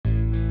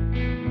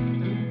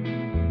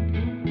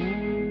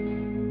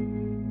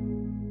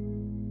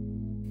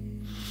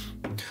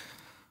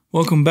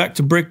Welcome back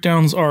to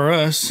Breakdowns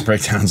RS.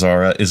 Breakdowns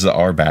are, is the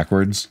R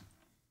backwards?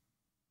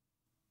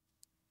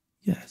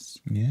 Yes.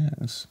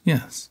 Yes.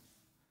 Yes.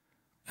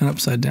 And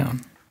upside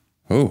down.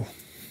 Oh.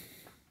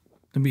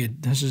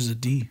 That's just a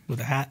D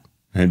with a hat.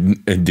 A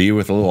D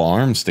with a little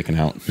arm sticking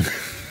out.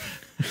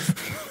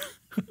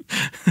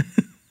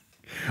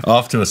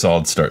 Off to a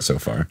solid start so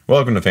far.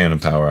 Welcome to Phantom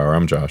Power Hour.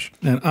 I'm Josh.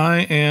 And I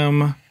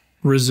am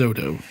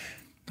risotto.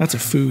 That's a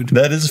food.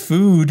 That is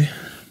food.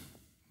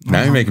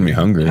 Now you're making me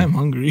hungry. I'm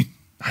hungry.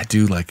 I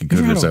do like a good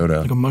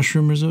risotto. Like a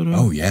mushroom risotto?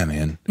 Oh, yeah,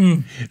 man.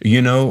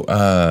 You know...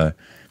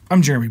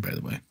 I'm Jeremy, by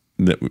the way.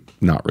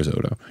 Not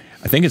risotto.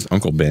 I think it's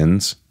Uncle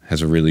Ben's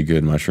has a really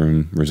good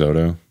mushroom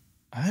risotto.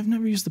 I've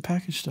never used the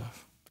packaged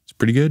stuff. It's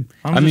pretty good.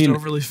 I'm just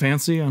overly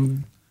fancy.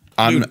 Dude,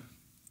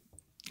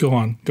 go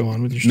on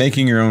with your story.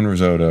 Making your own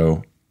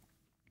risotto,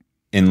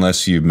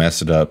 unless you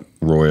mess it up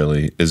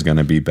royally, is going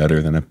to be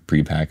better than a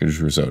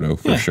prepackaged risotto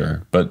for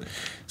sure. But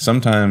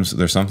sometimes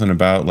there's something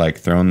about like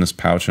throwing this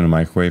pouch in a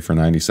microwave for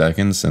 90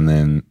 seconds and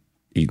then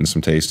eating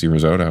some tasty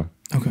risotto.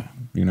 Okay.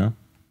 You know?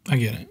 I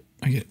get it.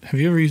 Have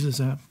you ever used this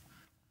app?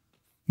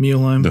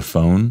 Mealime? The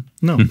phone?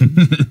 No.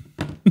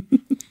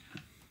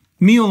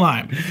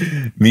 Mealime.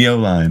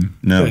 Mealime.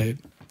 No. Okay.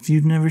 If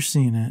you've never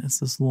seen it, it's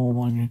this little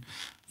one.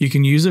 You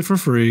can use it for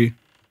free.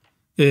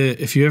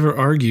 If you ever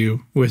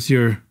argue with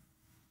your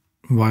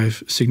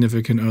wife,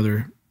 significant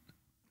other,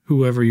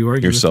 whoever you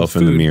argue yourself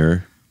with in the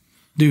mirror.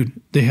 Dude,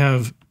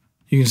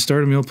 you can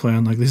start a meal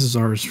plan like this is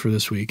ours for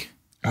this week.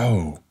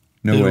 Oh,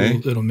 no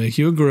way. It'll make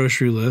you a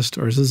grocery list.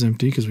 Ours is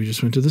empty because we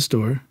just went to the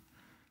store.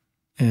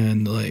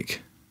 And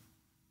like...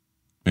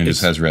 It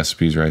just has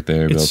recipes right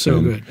there. It's so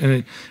good.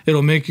 And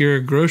it'll make your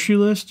grocery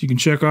list. You can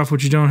check off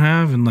what you don't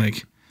have and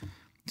like,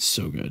 it's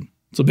so good.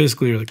 So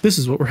basically you're like, this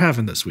is what we're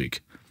having this week.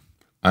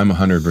 I'm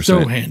 100%.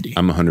 So handy.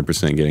 I'm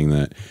 100% getting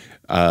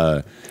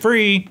that.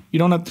 Free.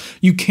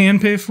 You can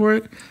pay for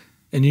it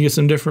and you get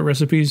some different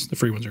recipes. The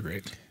free ones are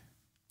great.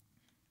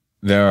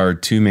 There are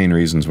two main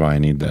reasons why I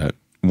need that.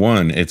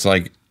 One, it's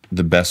like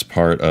the best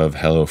part of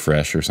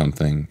HelloFresh or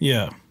something.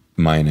 Yeah.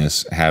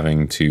 Minus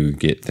having to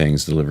get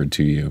things delivered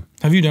to you.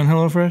 Have you done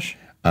HelloFresh?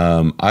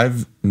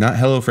 I've not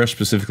HelloFresh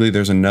specifically.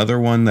 There's another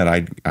one that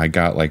I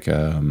got like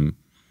a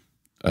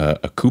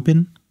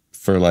coupon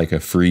for like a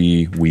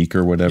free week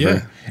or whatever.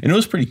 Yeah. And it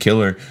was pretty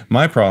killer.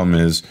 My problem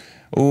is,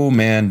 oh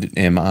man,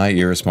 am I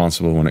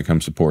irresponsible when it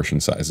comes to portion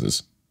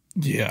sizes?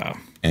 Yeah.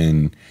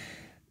 And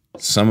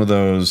some of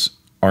those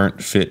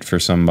aren't fit for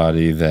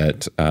somebody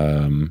that,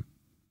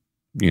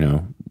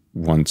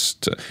 wants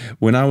to.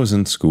 When I was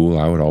in school,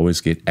 I would always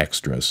get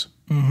extras.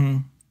 Mm-hmm.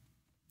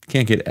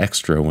 Can't get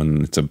extra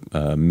when it's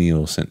a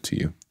meal sent to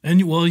you.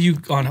 And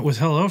with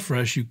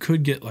HelloFresh, you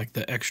could get like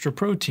the extra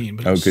protein,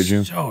 but could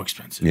you? So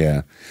expensive.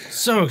 Yeah,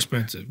 so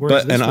expensive.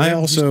 Whereas I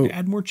also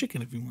add more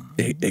chicken if you want.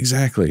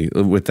 Exactly.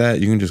 With that,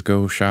 you can just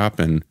go shop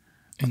and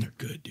they're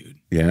good, dude.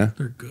 Yeah,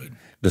 they're good.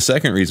 The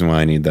second reason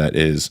why I need that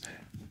is,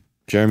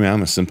 Jeremy,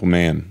 I'm a simple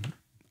man.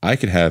 I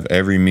could have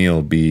every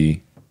meal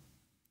be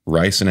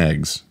rice and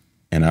eggs.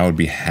 And I would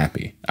be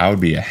happy. I would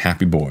be a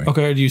happy boy.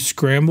 Okay, do you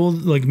scramble,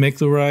 like make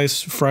the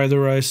rice, fry the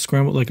rice,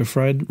 scramble like a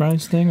fried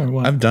rice thing or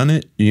what? I've done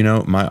it.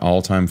 My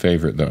all-time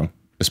favorite though,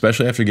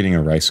 especially after getting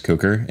a rice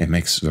cooker, it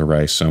makes the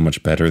rice so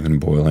much better than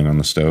boiling on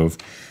the stove.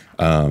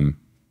 I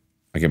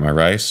get my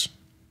rice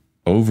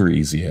over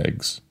easy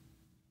eggs.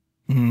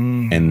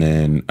 And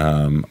then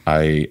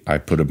I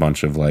put a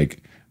bunch of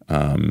like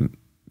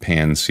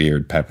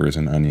pan-seared peppers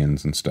and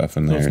onions and stuff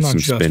in there, some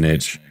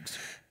spinach.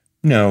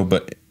 No,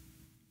 but...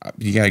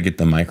 You got to get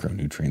the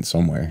micronutrients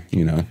somewhere,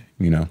 you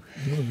know.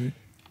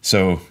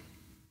 So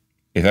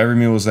if every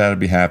meal was that, I'd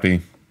be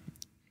happy.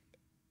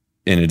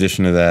 In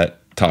addition to that,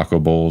 taco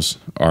bowls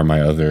are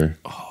my other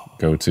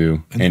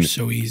go-to. And they're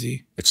so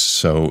easy. It's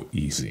so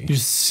easy. You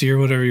just sear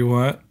whatever you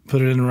want,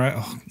 put it in the right.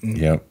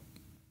 Yep.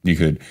 You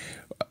could,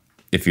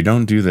 if you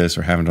don't do this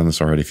or haven't done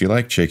this already, if you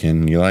like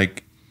chicken, you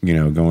like,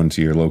 going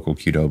to your local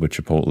Qdoba,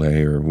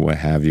 Chipotle or what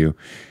have you,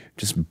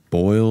 just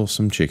boil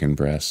some chicken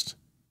breast.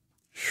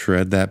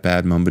 Shred that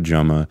bad mumba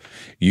jumma.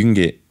 You can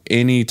get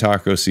any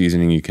taco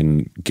seasoning. You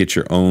can get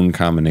your own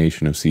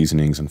combination of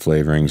seasonings and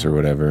flavorings or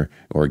whatever,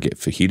 or get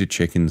fajita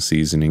chicken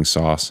seasoning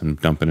sauce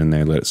and dump it in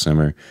there, let it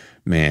simmer.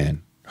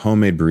 Man,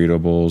 homemade burrito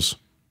bowls.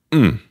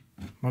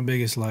 My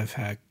biggest life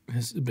hack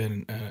has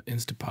been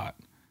Instapot.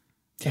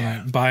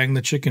 Yeah. Buying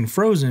the chicken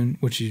frozen,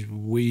 which is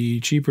way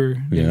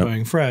cheaper than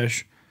buying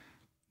fresh,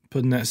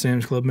 putting that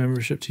Sam's Club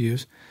membership to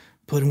use.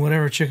 Putting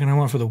whatever chicken I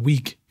want for the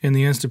week in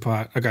the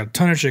Instapot. I got a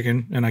ton of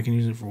chicken, and I can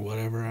use it for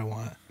whatever I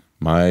want.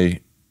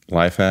 My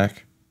life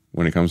hack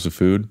when it comes to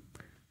food,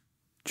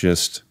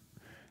 just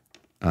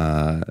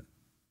all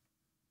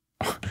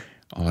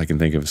I can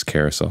think of is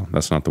carousel.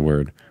 That's not the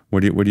word.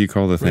 What do you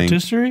call the thing?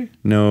 Rotisserie?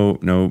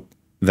 No,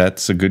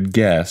 that's a good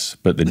guess.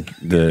 But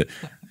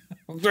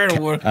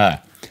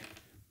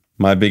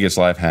my biggest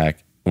life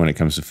hack when it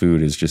comes to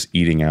food is just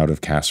eating out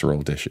of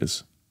casserole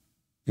dishes.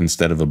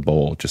 Instead of a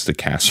bowl, just a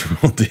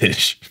casserole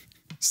dish.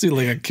 See,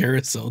 like a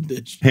carousel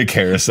dish. A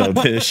carousel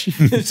dish.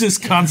 It's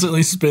just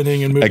constantly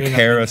spinning and moving. A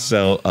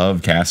carousel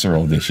of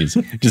casserole dishes.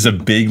 Just a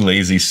big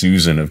lazy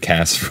Susan of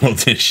casserole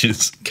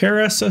dishes.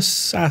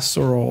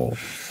 Casserole.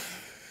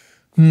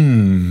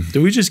 Did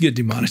we just get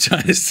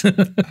demonetized?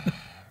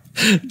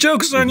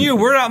 Joke's on you.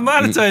 We're not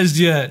monetized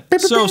yet.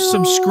 So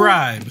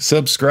subscribe.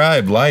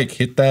 Subscribe, like,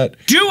 hit that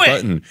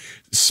button.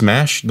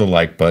 Smash the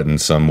like button,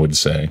 some would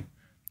say.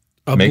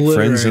 Make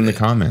friends in the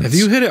comments. If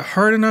you hit it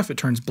hard enough, it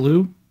turns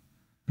blue.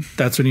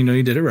 That's when you know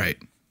you did it right.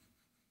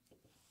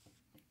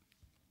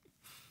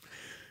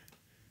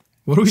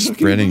 What are we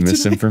spreading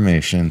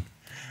misinformation?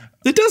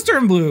 It does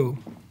turn blue,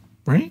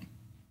 right?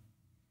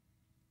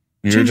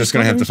 You're just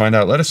going to have to find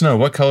out. Let us know.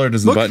 What color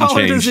does the button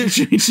change? Does it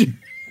change?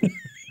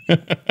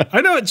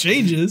 I know it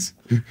changes.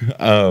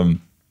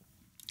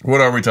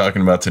 What are we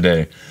talking about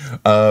today?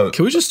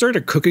 Can we just start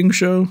a cooking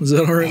show? Is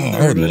that all right?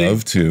 I would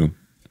love to.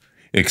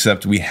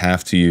 Except we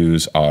have to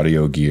use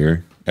audio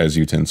gear as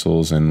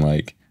utensils and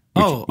like.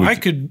 I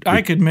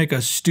could make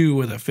a stew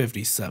with a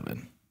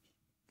 57.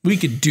 We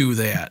could do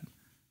that.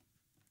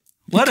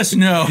 Let us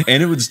know.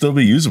 And it would still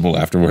be usable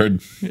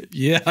afterward.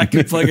 Yeah, I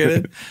could plug it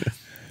in.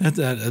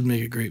 That'd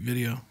make a great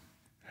video.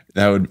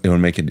 It would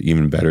make an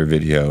even better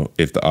video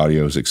if the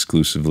audio is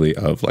exclusively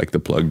of like the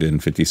plugged in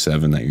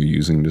 57 that you're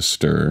using to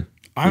stir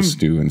the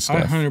stew and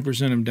stuff. I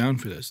 100% am down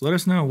for this. Let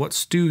us know what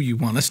stew you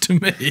want us to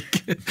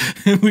make.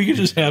 We could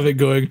just have it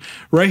going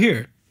right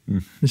here.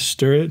 Just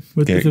stir it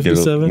with the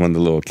 57. One of the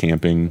little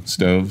camping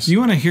stoves. You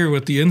want to hear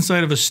what the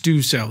inside of a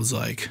stew sounds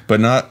like. But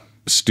not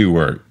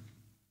Stewart.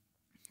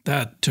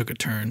 That took a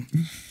turn.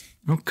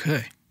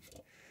 Okay.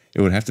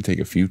 It would have to take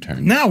a few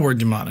turns. Now we're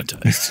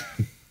demonetized.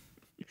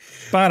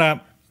 Ba-da.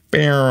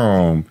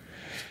 Bam.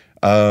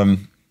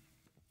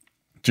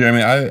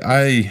 Jeremy,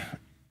 I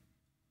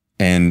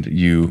and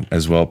you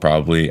as well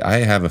probably,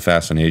 I have a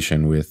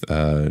fascination with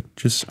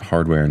just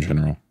hardware in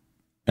general.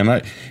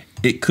 And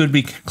it could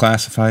be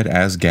classified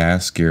as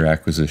gear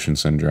acquisition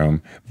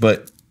syndrome,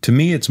 but to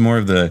me it's more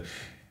of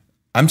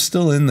I'm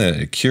still in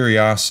the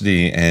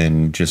curiosity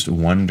and just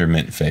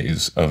wonderment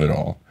phase of it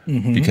all.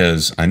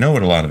 Because I know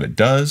what a lot of it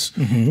does.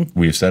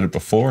 We've said it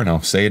before and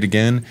I'll say it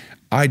again.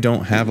 I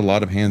don't have a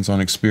lot of hands-on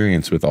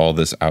experience with all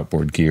this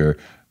outboard gear,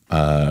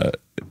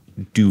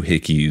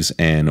 doohickeys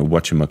and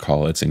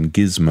whatchamacallits and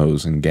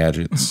gizmos and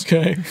gadgets.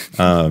 Okay.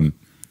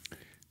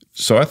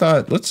 So I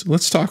thought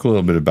let's talk a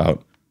little bit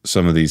about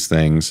some of these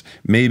things.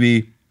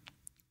 Maybe,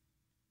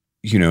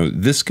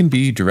 this can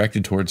be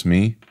directed towards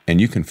me and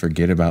you can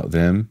forget about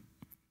them.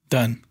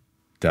 Done.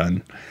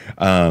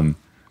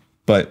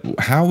 But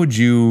how would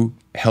you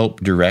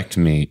help direct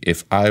me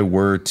if I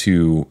were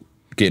to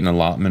get an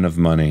allotment of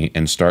money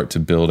and start to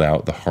build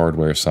out the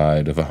hardware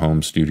side of a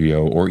home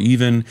studio or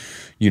even,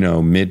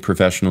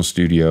 mid-professional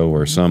studio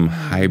or some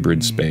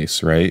hybrid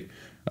space, right?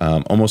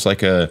 Almost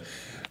like a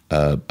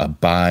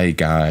buy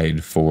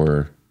guide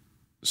for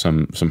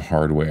some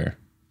hardware.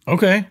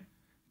 Okay.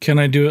 Can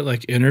I do it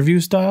like interview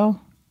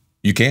style?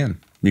 You can.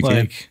 You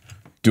can.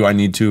 Do I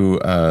need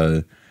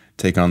to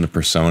take on the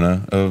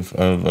persona of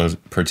a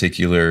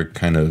particular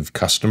kind of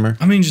customer?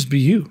 I mean, just be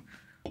you.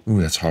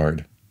 Ooh, that's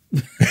hard.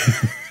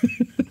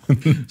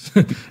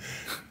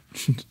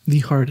 The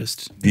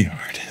hardest.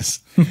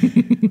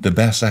 The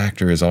best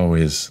actor is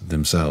always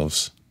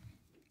themselves.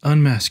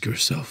 Unmask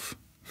yourself.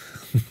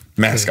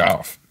 Mask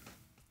off.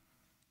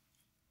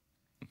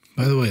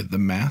 By the way, The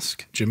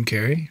Mask, Jim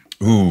Carrey.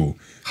 Ooh.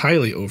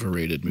 Highly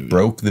overrated movie.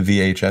 Broke the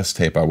VHS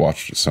tape. I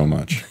watched it so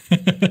much.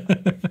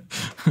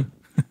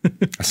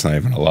 That's not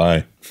even a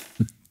lie.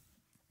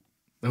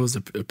 That was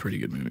a pretty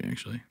good movie,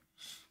 actually.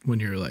 When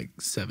you're like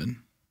 7.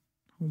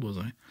 How old was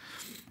I?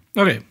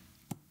 Okay.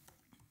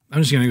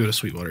 I'm just going to go to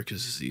Sweetwater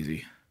because it's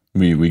easy.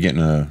 We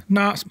getting a...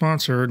 Not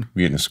sponsored.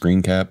 We getting a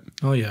screen cap?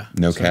 Oh, yeah.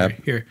 No cap?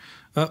 Here.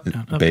 Up,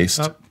 down, up, based?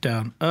 up,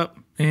 down, up,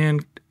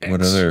 and X.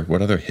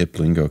 What other hip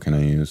lingo can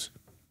I use?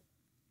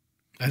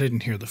 I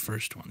didn't hear the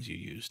first ones you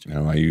used.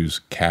 No, I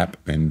use cap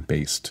and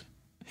based.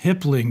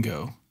 Hip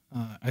lingo.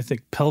 I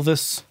think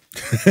pelvis.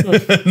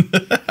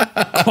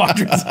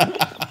 Quadrants.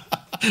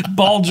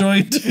 Ball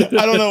joint.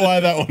 I don't know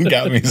why that one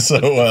got me so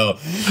well.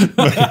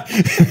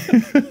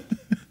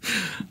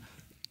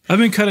 I've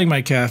been cutting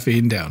my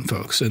caffeine down,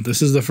 folks, and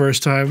this is the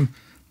first time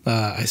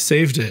I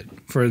saved it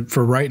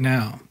for right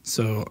now.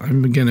 So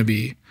I'm going to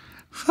be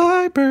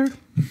hyper.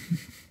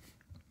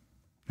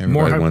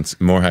 Everybody wants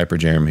more hyper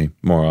Jeremy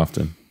more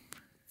often.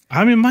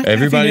 I mean,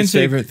 everybody's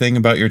favorite thing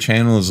about your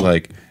channel is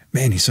like,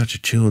 man, he's such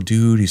a chill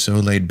dude. He's so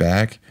laid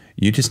back.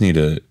 You just need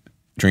to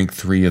drink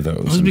 3 of those.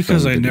 It was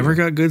because I never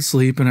got good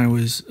sleep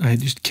and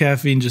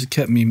caffeine just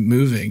kept me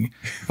moving.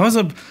 I was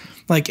up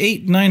like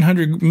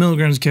 800-900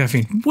 milligrams of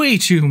caffeine, way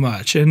too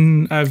much.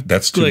 And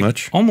that's too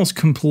much? Almost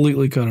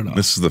completely cut it off.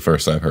 This is the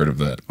first I've heard of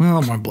that.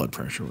 Well, my blood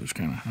pressure was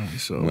kind of high.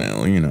 So,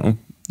 well,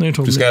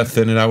 just got to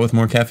thin it out with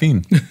more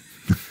caffeine.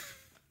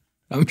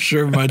 I'm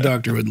sure my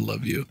doctor would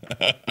love you.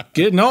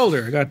 Getting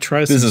older, I got to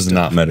try some This is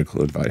not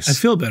medical advice. I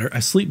feel better.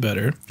 I sleep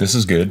better. This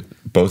is good.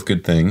 Both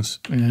good things.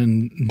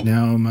 And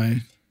now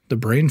the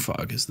brain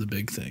fog is the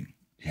big thing.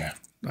 Yeah.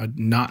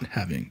 Not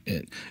having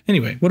it.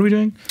 Anyway, what are we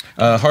doing?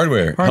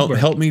 Hardware.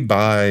 Help me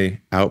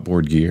buy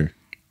outboard gear.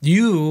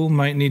 You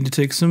might need to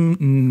take some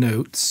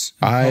notes.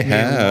 I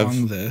have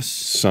along this.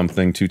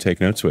 something to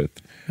take notes with.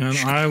 And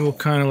I will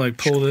kind of like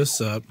pull this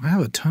up. I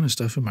have a ton of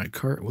stuff in my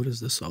cart. What is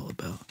this all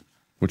about?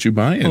 What you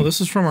buying? Oh, this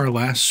is from our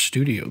last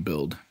studio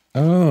build.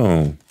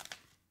 Oh.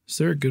 Is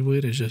there a good way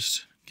to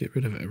just get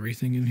rid of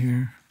everything in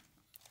here?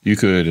 You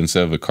could,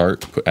 instead of a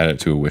cart, add it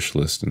to a wish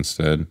list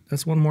instead.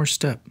 That's one more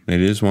step.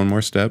 It is one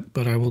more step.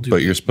 But I will do.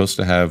 But you're supposed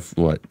to have,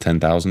 what,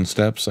 10,000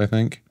 steps, I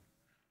think?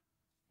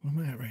 What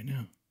am I at right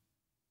now?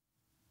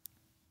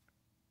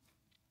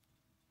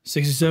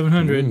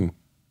 6,700. Ooh.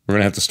 We're going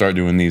to have to start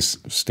doing these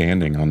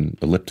standing on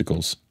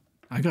ellipticals.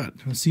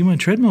 See my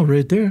treadmill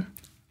right there.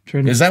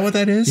 Is that what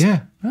that is?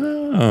 Yeah.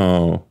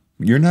 Oh,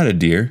 you're not a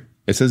deer.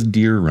 It says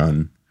deer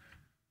run.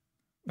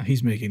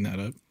 He's making that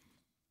up.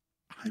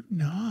 I'm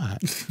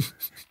not.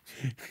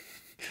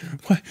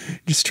 What?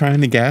 Just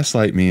trying to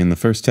gaslight me in the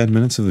first 10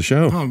 minutes of the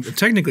show. Oh, I'm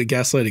technically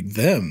gaslighting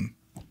them,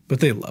 but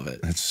they love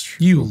it. That's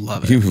true. You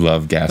love it. You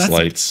love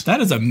gaslights.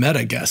 That is a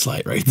meta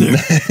gaslight right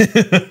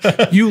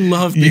there. You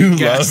love being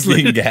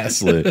gaslit. Being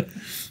gaslit.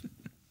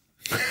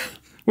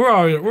 We're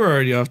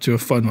already off to a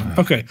fun one.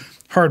 Okay,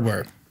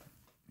 hardware.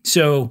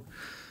 So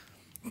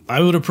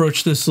I would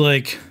approach this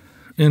like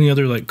any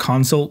other like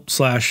consult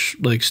 /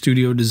 like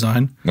studio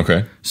design.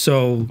 Okay.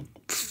 So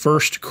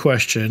first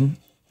question,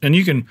 and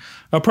you can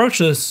approach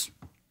this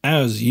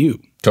as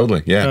you.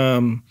 Totally,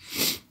 yeah.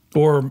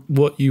 Or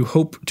what you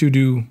hope to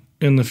do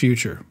in the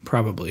future,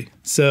 probably.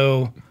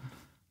 So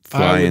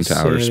fly into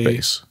outer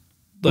space.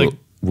 Like,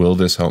 will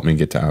this help me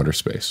get to outer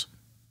space?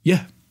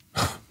 Yeah,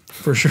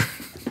 for sure.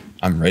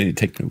 I'm ready to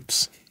take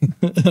notes.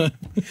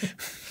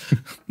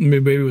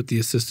 Maybe with the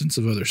assistance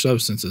of other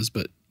substances,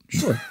 but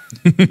sure.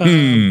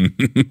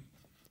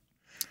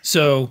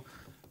 So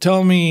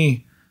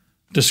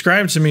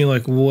describe to me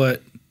like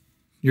what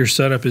your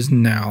setup is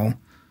now,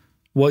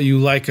 what you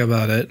like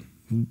about it,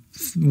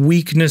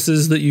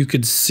 weaknesses that you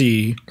could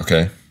see.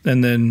 Okay.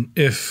 And then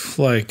if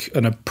like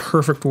in a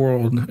perfect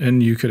world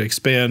and you could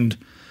expand,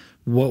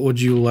 what would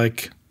you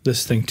like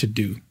this thing to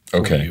do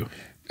for you?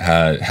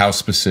 How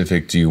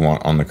specific do you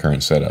want on the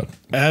current setup?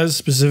 As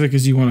specific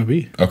as you want to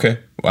be. Okay.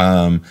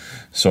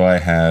 So I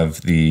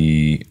have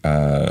the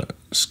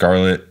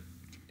Scarlett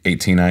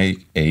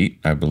 18i8,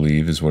 I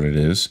believe is what it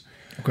is.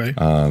 Okay.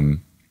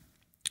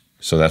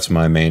 So that's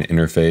my main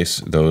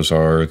interface. Those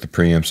are the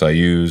preamps I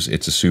use.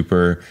 It's a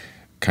super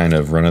kind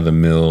of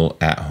run-of-the-mill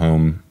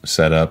at-home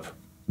setup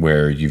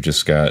where you've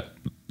just got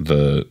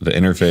the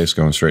interface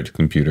going straight to the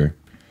computer,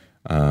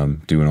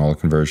 doing all the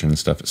conversion and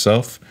stuff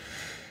itself.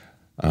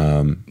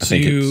 So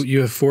you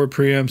have 4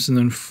 preamps and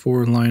then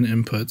 4 line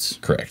inputs.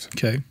 Correct.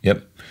 Okay.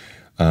 Yep.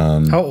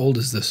 How old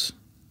is this?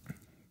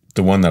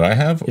 The one that I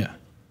have? Yeah.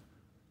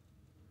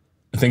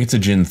 I think it's a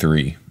Gen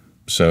 3.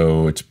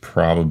 So it's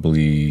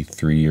probably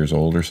 3 years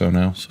old or so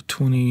now. So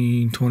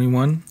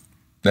 2021?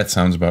 That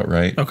sounds about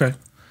right. Okay.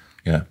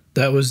 Yeah.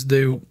 That was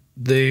and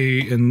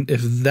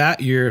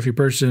if you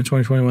purchased it in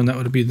 2021, that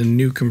would be the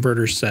new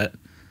converter set.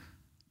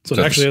 So it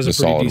actually has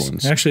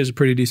a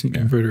pretty decent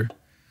converter.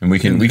 And we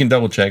can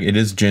double check. It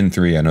is Gen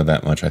 3. I know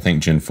that much. I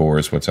think Gen 4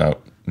 is what's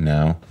out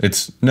now.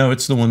 It's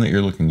the one that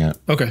you're looking at.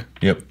 Okay.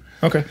 Yep.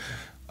 Okay.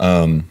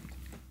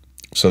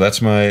 So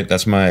that's my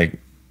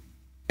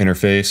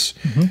interface.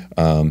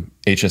 Mm-hmm.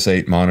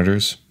 HS8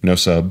 monitors, no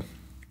sub.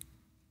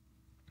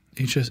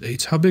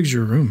 HS8s. How big's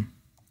your room?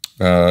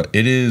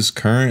 It is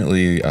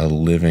currently a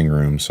living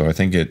room, so I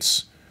think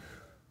the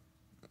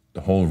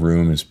whole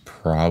room is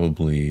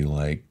probably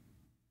like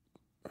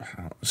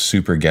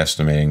super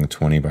guesstimating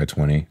 20 by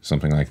 20,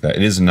 something like that.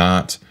 It is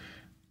not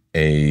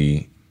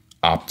a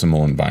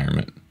optimal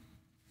environment.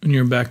 And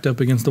you're backed up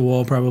against the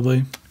wall,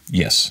 probably.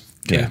 Yes.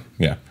 Okay.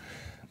 Yeah.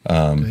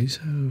 Guys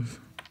have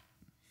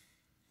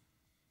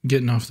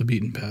getting off the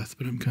beaten path,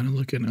 but I'm kind of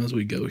looking as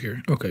we go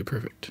here. Okay,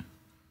 perfect.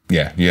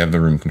 Yeah, you have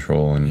the room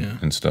control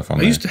and stuff on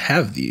there. I used to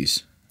have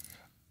these.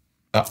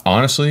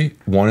 Honestly,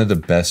 one of the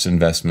best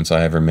investments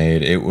I ever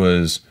made. It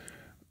was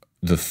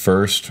the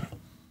first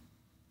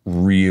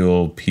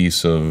real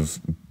piece of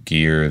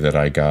gear that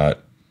I got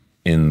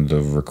in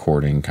the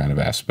recording kind of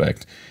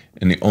aspect.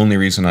 And the only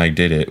reason I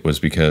did it was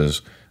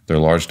because they're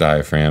large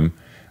diaphragm,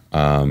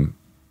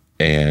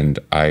 and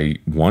I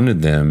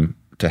wanted them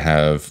to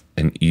have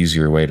an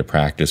easier way to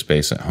practice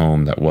bass at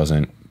home that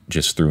wasn't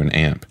just through an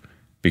amp,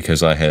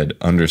 because I had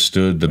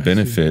understood the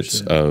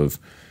benefits of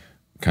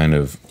kind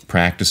of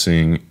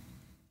practicing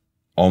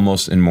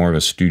almost in more of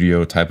a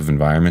studio type of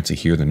environment to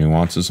hear the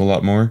nuances a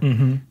lot more,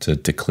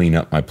 to clean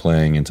up my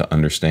playing and to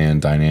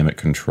understand dynamic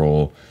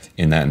control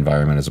in that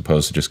environment as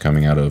opposed to just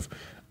coming out of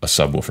a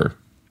subwoofer,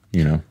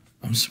 you know?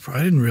 I'm surprised.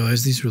 I didn't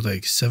realize these were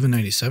like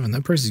 $797.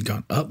 That price has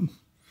gone up.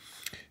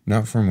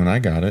 Not from when I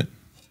got it.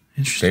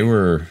 Interesting. They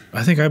were...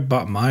 I think I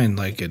bought mine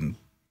like in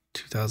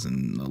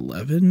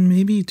 2011,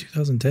 maybe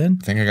 2010.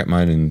 I think I got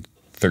mine in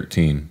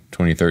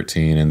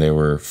 2013, and they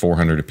were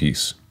 $400 a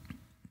piece.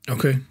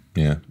 Okay.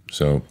 Yeah.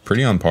 So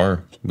pretty on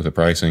par with the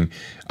pricing.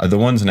 The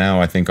ones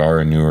now I think are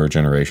a newer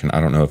generation.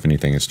 I don't know if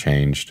anything has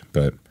changed,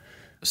 but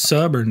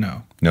sub or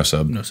no? No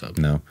sub. No sub.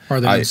 No.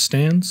 Are they on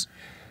stands?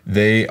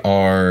 They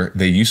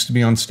used to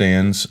be on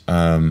stands.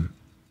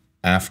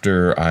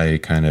 After I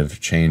kind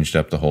of changed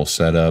up the whole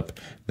setup,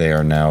 they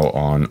are now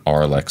on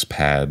RLX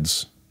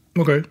pads.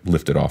 Okay.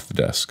 Lifted off the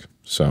desk.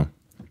 So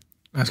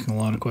asking a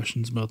lot of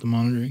questions about the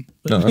monitoring.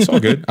 No, that's all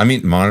good. I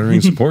mean,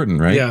 monitoring's important,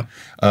 right? Yeah.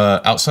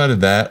 Outside of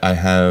that,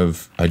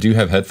 I do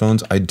have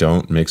headphones. I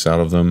don't mix out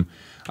of them.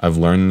 I've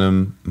learned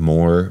them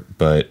more,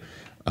 but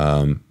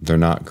they're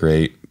not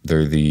great.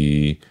 They're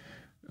the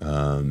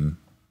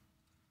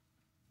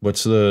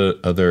what's the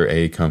other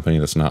A company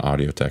that's not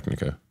Audio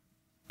Technica?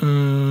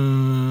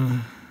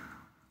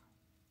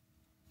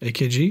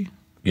 AKG?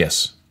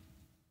 Yes.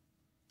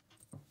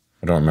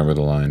 I don't remember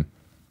the line.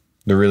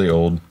 They're really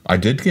old. I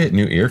did get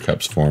new ear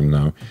cups for them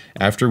though.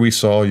 After we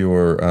saw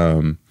your,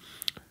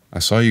 I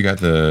saw you got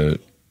the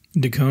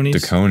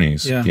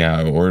Deconis. Yeah,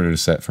 I ordered a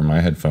set for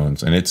my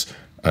headphones, and it's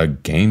a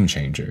game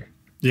changer.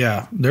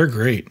 Yeah, they're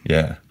great.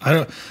 Yeah,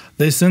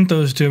 They sent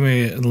those to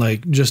me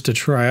like just to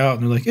try out,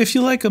 and they're like, "If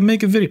you like them,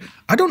 make a video."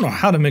 I don't know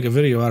how to make a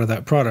video out of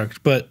that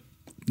product, but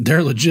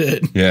they're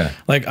legit. Yeah,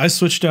 like I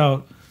switched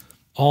out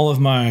all of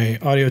my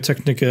Audio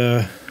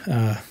Technica,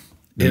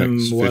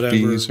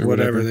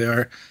 whatever they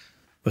are.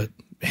 But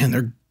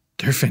man,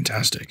 they're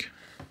fantastic.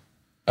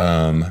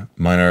 Mine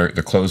are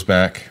the closed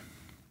back.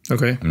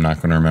 Okay. I'm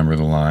not going to remember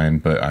the line,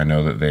 but I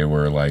know that they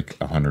were like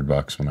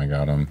 $100 when I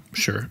got them.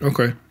 Sure.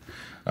 Okay.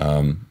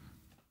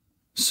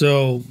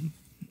 So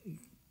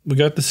we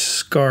got the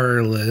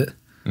Scarlett.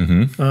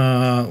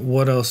 Mm-hmm.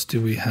 What else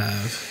do we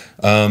have?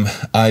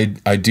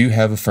 I do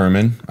have a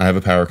Furman. I have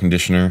a power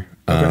conditioner.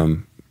 Okay.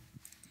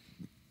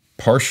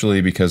 Partially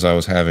because I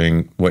was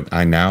having what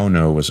I now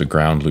know was a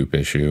ground loop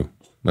issue.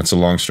 That's a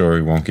long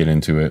story. Won't get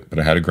into it, but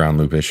I had a ground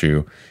loop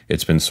issue.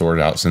 It's been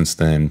sorted out since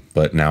then,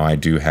 but now I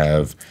do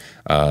have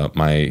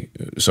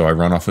so I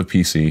run off a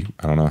PC.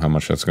 I don't know how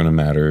much that's going to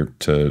matter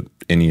to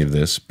any of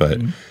this, but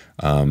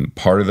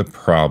part of the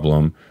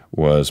problem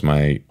was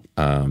my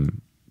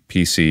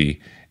PC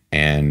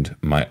and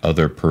my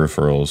other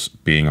peripherals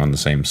being on the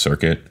same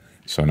circuit.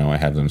 So now I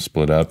have them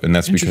split up, and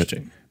that's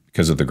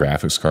because of the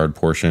graphics card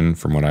portion.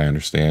 From what I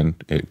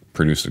understand, it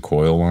produced a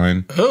coil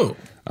line. Oh.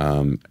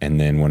 And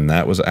then when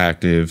that was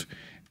active,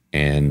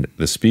 and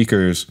the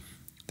speakers,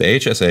 the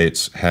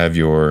HS8s have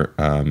your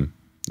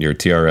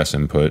TRS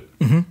input,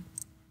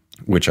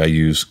 which I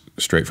use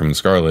straight from the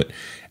Scarlett.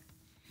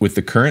 With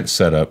the current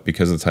setup,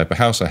 because of the type of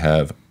house I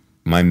have,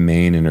 my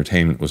main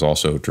entertainment was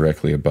also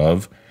directly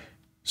above.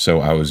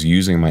 So I was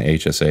using my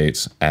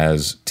HS8s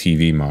as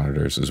TV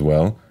monitors as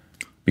well,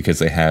 because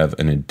they have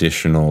an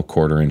additional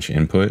 1/4 inch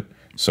input.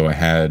 So I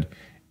had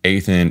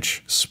 1/8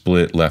 inch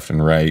split left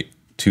and right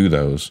to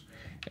those.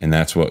 And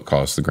that's what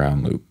caused the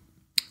ground loop.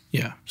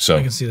 Yeah. So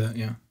I can see that.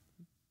 Yeah.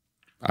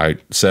 I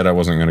said I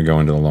wasn't going to go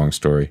into the long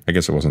story. I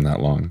guess it wasn't that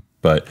long,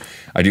 but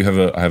I do have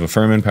a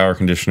Furman power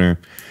conditioner.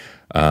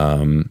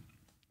 And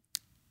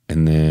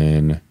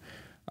then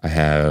I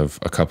have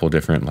a couple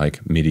different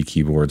like MIDI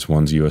keyboards.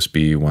 One's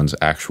USB, one's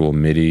actual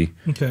MIDI.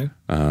 Okay.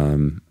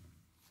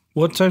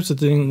 What types of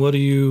thing? What are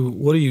you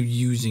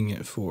using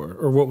it for,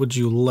 or what would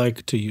you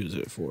like to use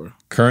it for?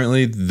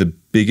 Currently, the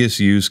biggest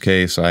use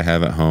case I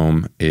have at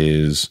home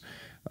is,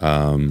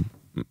 I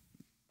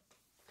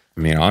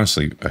mean,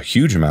 honestly, a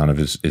huge amount of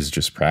it is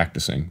just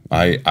practicing.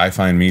 I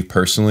find me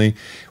personally,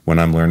 when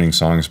I'm learning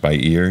songs by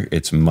ear,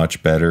 it's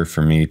much better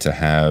for me to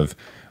have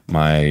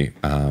my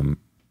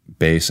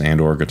bass and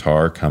or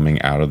guitar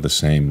coming out of the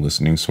same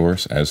listening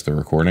source as the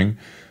recording.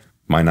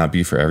 Might not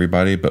be for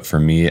everybody, but for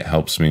me, it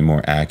helps me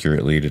more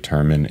accurately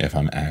determine if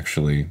I'm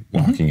actually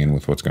locking in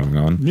with what's going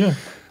on. Yeah.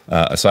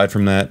 Aside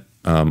from that,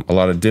 a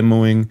lot of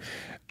demoing.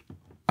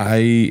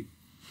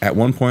 At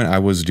one point, I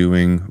was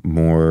doing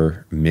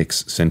more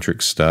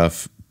mix-centric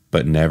stuff,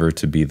 but never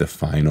to be the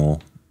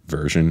final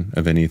version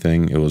of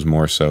anything. It was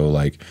more so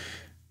like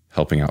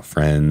helping out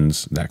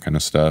friends, that kind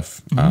of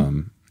stuff.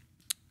 And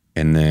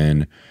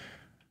then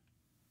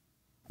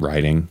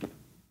writing.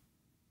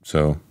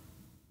 So.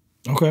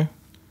 Okay.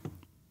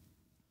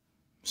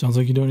 Sounds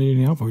like you don't need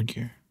any outboard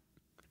gear.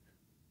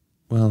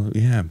 Well,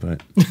 yeah,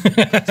 but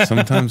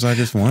sometimes I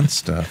just want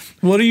stuff.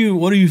 What do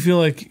you feel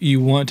like you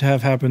want to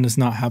have happen that's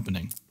not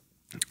happening?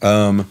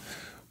 Some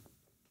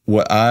of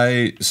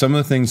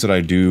the things that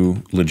I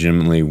do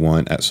legitimately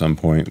want at some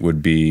point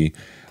would be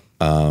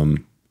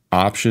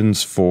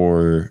options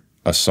for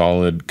a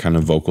solid kind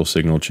of vocal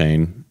signal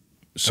chain,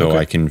 so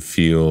I can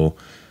feel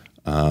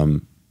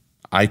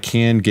I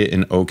can get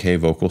an okay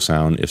vocal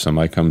sound if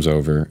somebody comes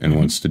over and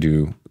wants to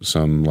do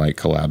some like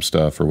collab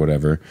stuff or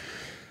whatever.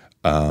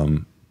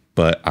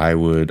 But I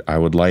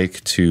would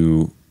like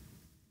to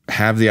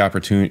have the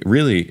opportunity.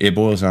 Really, it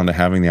boils down to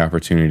having the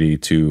opportunity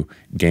to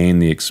gain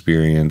the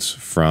experience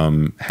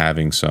from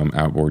having some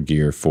outboard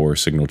gear for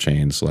signal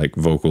chains, like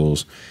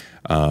vocals,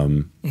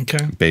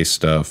 bass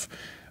stuff,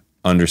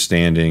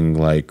 understanding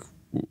like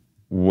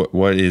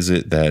what is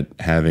it that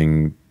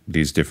having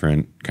these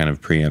different kind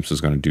of preamps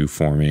is going to do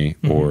for me,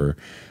 or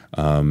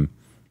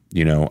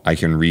I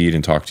can read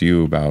and talk to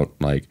you about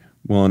like,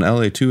 well, an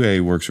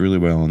LA2A works really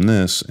well on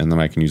this, and then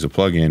I can use a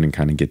plugin and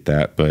kind of get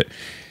that. But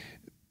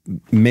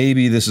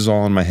maybe this is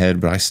all in my head,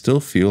 but I still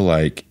feel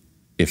like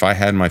if I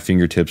had my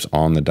fingertips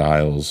on the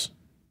dials,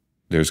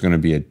 there's going to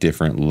be a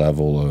different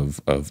level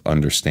of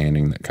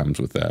understanding that comes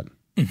with that.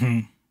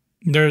 And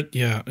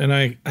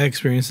I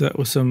experienced that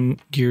with some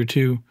gear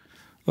too.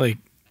 Like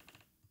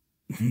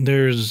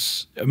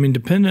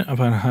dependent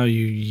upon how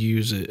you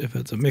use it, if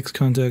it's a mixed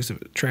context, if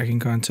it's a tracking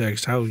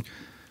context,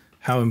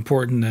 how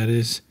important that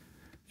is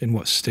in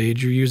what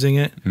stage you're using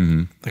it.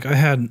 Like I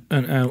had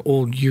an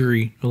old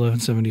Yuri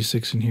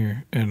 1176 in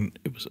here, and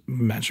it was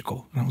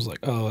magical. And I was like,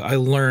 oh, I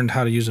learned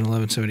how to use an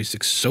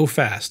 1176 so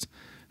fast,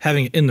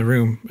 having it in the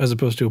room as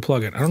opposed to a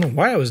plugin. I don't know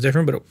why it was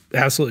different, but it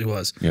absolutely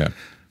was. Yeah.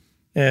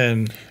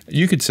 And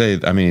you could say,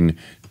 I mean,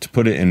 to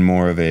put it in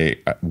more of a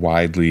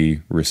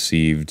widely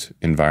received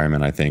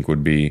environment, I think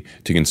would be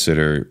to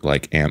consider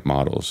like amp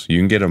models. You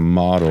can get a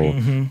model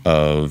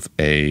of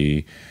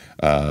a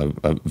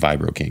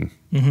Vibro King,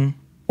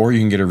 or you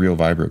can get a real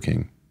Vibro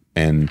King,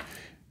 and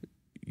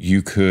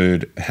you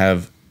could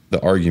have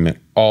the argument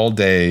all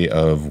day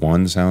of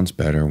one sounds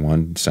better,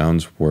 one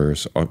sounds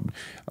worse.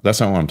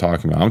 That's not what I'm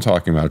talking about. I'm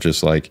talking about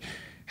just like,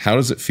 how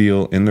does it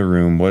feel in the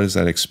room? What is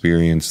that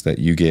experience that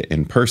you get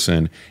in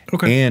person?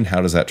 Okay. And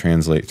how does that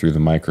translate through the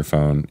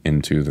microphone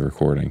into the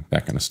recording?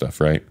 That kind of stuff,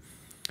 right?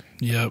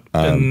 Yep.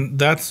 And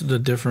that's the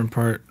different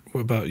part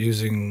about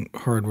using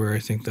hardware, I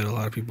think, that a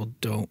lot of people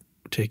don't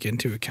take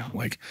into account.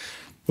 Like,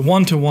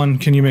 one-to-one,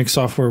 can you make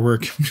software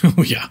work?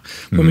 Oh, yeah.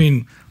 I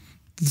mean,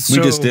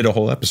 we just did a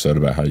whole episode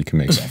about how you can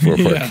make software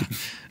work.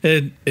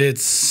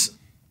 It's...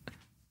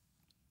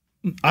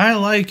 I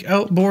like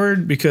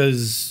Outboard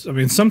because, I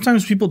mean,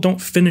 sometimes people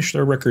don't finish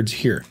their records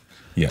here.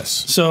 Yes.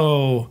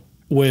 So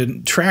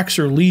when tracks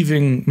are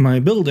leaving my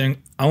building,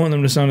 I want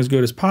them to sound as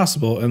good as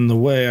possible. And the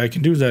way I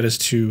can do that is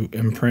to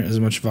imprint as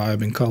much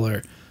vibe and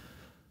color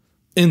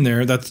in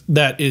there.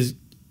 That is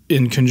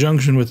in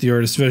conjunction with the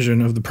artist's vision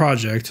of the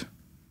project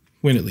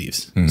when it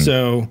leaves.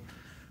 So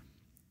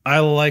I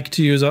like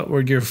to use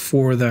Outboard gear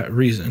for that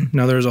reason.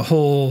 Now, there's a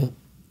whole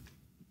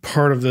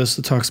part of this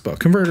that talks about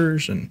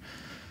converters and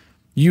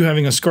you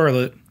having a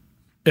Scarlett.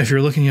 If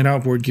you're looking at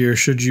Outboard gear,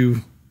 should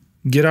you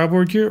get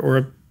Outboard gear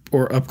or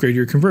upgrade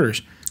your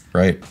converters?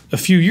 Right. A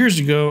few years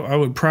ago, I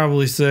would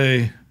probably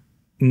say,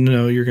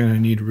 no, you're going to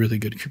need really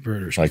good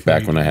converters. Like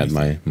back when I had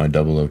my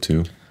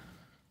 002.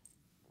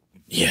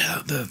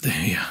 Yeah.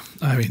 Yeah.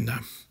 I mean,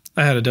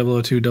 I had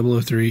a 002,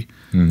 003.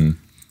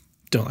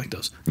 Don't like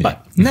those. Yeah.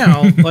 But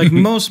now, like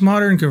most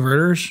modern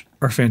converters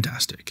are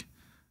fantastic.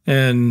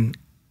 And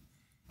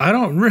I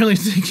don't really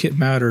think it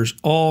matters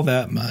all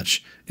that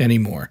much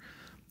anymore.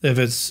 If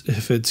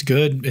it's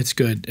good, it's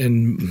good,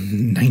 and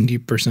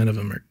 90% of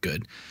them are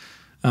good.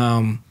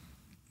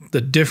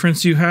 The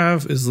difference you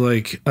have is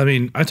like, I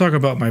mean, I talk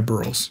about my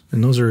burls,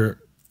 and those are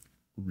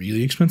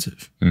really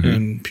expensive.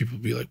 And people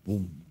be like,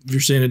 well, if you're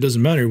saying it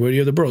doesn't matter, what do you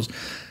have the burls?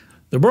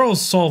 The burls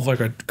solve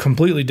like a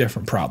completely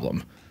different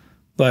problem.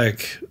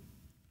 Like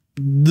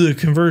the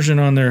conversion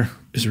on there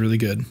is really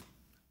good,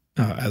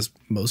 as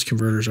most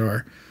converters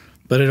are.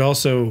 But it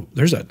also,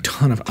 there's a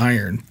ton of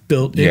iron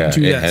built into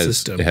that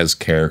system. It has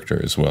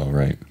character as well,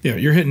 right? Yeah,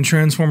 you're hitting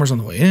transformers on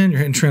the way in, you're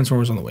hitting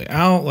transformers on the way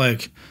out.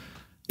 Like,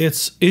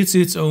 it's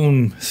its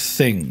own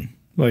thing.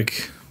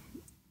 Like,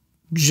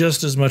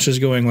 just as much as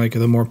going like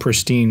the more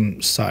pristine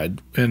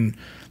side. And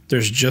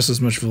there's just as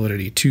much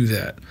validity to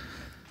that.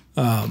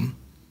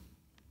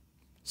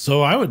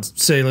 So I would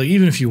say, like,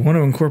 even if you want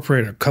to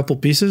incorporate a couple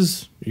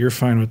pieces, you're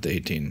fine with the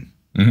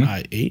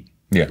 18i8.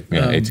 Yeah,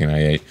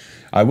 18i8.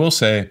 I will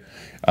say,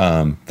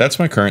 that's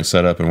my current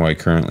setup and what I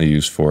currently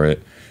use for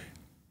it.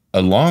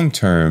 A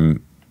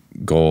long-term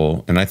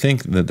goal, and I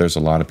think that there's a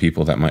lot of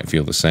people that might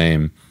feel the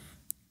same.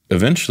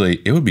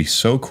 Eventually, it would be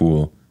so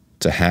cool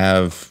to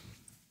have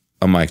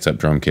a mic'd up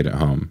drum kit at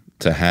home,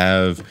 to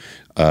have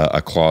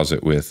a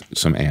closet with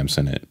some amps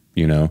in it,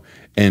 you know?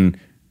 And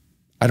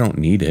I don't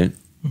need it,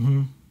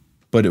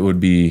 but it would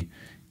be...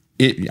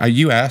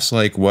 You asked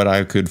like what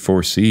I could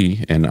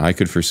foresee, and I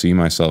could foresee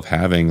myself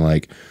having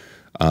like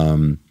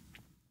an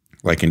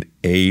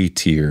A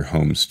tier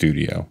home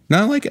studio,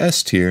 not like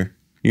S tier.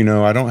 You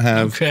know, I don't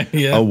have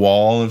a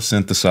wall of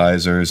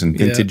synthesizers and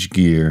vintage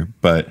gear,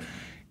 but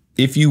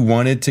if you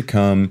wanted to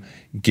come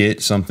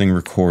get something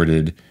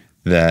recorded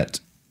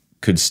that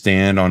could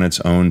stand on its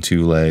own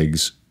two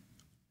legs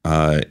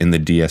in the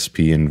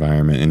DSP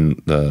environment, in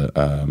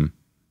the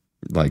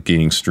like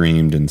getting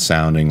streamed and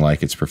sounding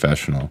like it's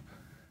professional,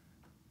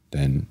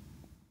 then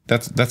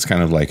that's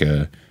kind of like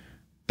I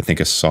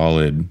think a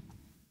solid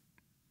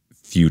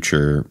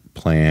future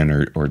plan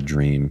or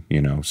dream,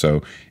 you know.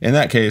 So in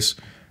that case,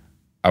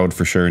 I would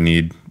for sure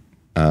need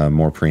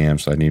more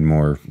preamps. I need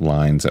more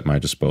lines at my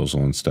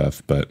disposal and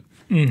stuff. But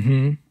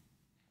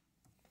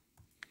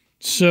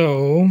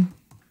so,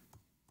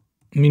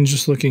 I mean,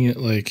 just looking at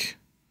like,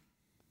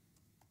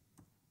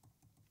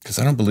 because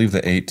I don't believe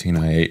the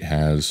 18i8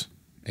 has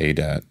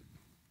ADAT.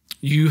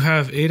 You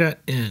have ADAT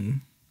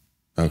in.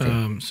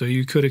 Okay. So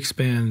you could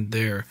expand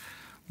there.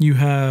 You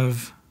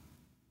have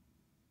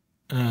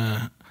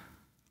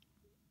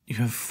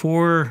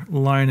 4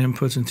 line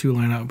inputs and 2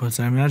 line outputs.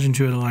 I imagine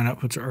 2 of the line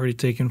outputs are already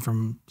taken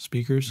from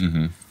speakers.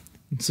 Mm-hmm.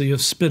 So you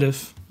have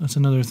SPDIF. That's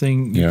another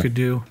thing you could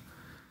do.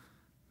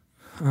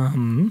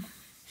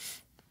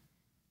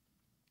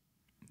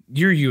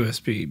 You're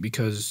USB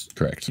because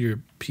Correct. you're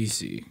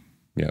PC.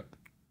 Yep.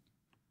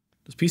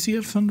 Does PC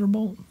have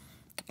Thunderbolt?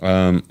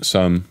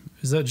 Some.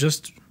 Is that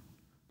just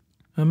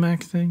a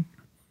Mac thing?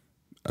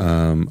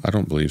 I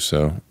don't believe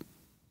so.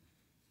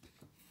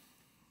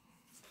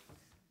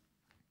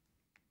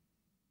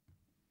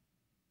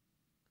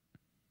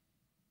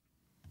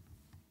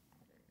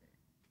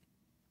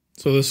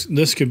 So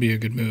this could be a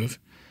good move.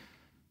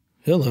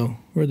 Hello,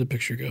 where'd the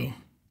picture go?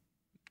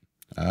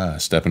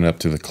 Stepping up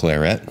to the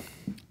claret.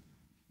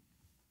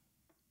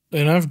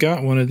 And I've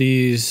got one of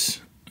these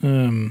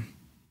in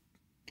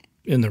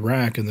the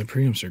rack, and the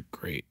preamps are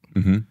great.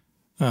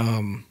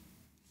 Mm-hmm.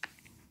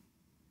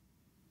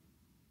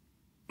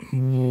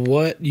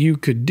 What you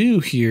could do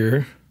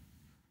here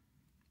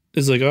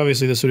is, like,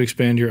 obviously this would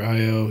expand your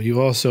I/O.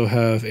 You also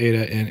have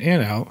ADAT in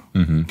and out,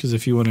 because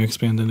if you want to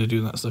expand into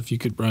doing that stuff, you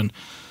could run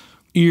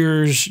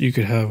ears, you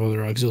could have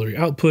other auxiliary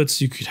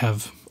outputs, you could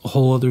have a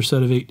whole other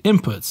set of 8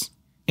 inputs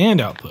and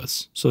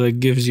outputs. So that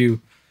gives you,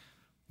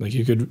 like,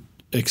 you could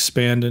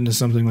expand into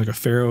something like a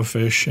Pharaoh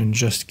fish and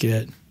just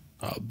get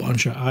a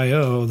bunch of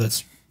I/O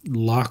that's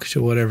locked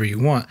to whatever you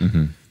want.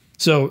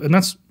 So, and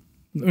that's,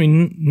 I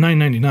mean,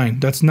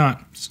 $9.99. That's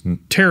not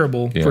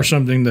terrible for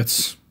something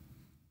that's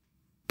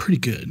pretty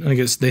good. I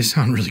guess they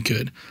sound really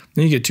good.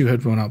 Then you get 2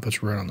 headphone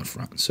outputs right on the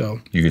front.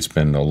 So you could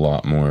spend a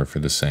lot more for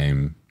the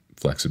same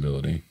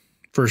flexibility.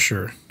 For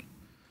sure.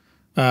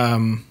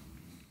 Now,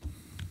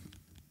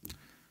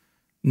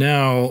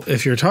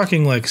 if you're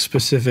talking like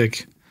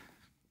specific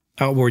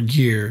outboard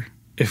gear,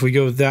 if we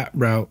go that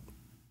route,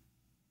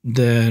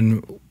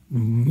 then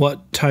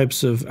what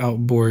types of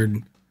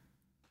outboard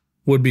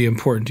would be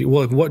important to you?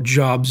 Well, like, what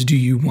jobs do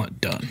you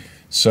want done?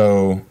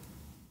 So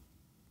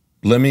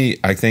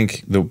I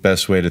think the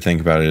best way to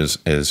think about it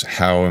is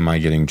how am I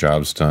getting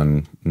jobs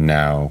done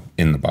now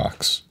in the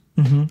box?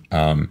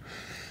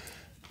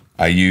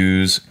 I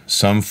use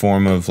some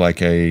form of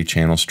like a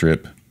channel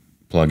strip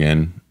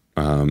plugin.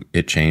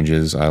 It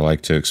changes. I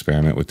like to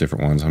experiment with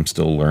different ones. I'm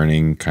still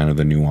learning kind of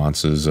the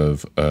nuances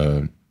of,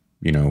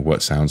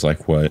 what sounds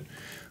like what.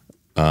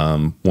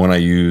 One I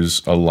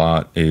use a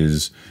lot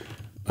is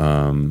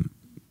I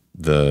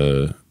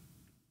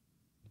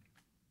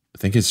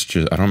think it's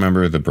just, I don't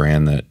remember the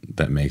brand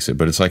that makes it,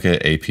 but it's like an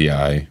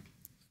API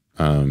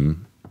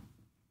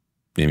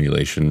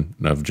emulation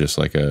of just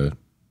like a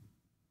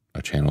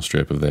channel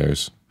strip of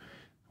theirs.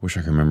 Wish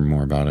I could remember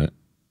more about it,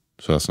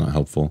 so that's not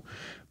helpful.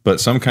 But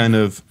some kind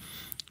of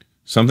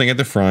something at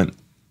the front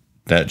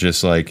that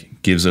just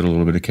like gives it a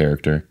little bit of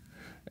character.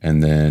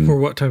 And then for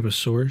what type of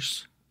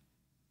source?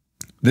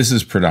 This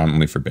is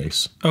predominantly for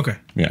bass. Okay.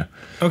 Yeah.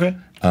 Okay.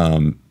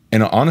 And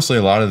honestly,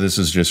 a lot of this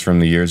is just from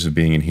the years of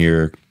being in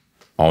here,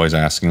 always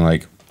asking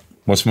like,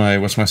 what's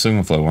my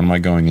signal flow? What am I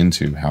going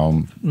into?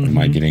 How am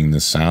I getting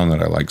this sound that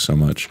I like so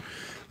much?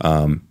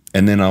 And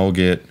then I'll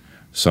get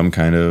some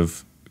kind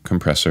of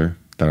compressor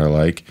that I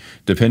like.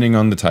 Depending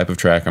on the type of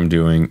track I'm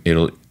doing,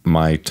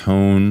 my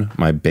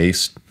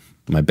bass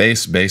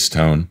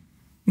tone,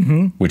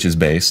 which is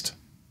based,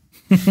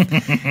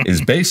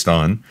 is based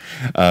on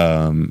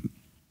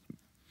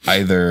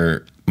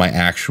either my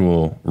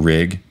actual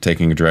rig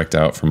taking a direct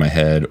out from my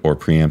head or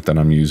preamp that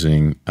I'm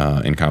using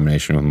in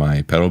combination with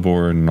my pedal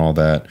board and all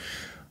that.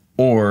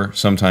 Or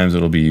sometimes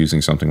it'll be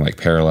using something like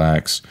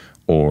parallax,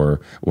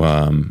 or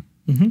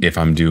if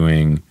I'm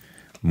doing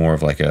more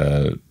of like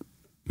a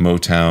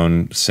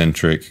Motown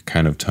centric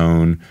kind of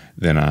tone,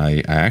 then I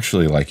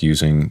actually like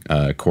using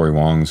Corey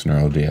Wong's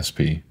Neuro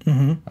DSP.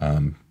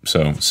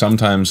 So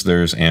sometimes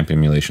there's amp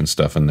emulation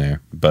stuff in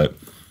there, but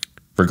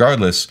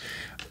regardless,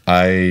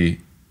 I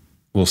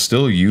will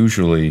still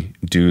usually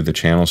do the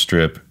channel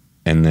strip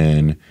and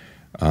then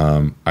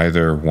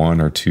either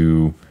 1 or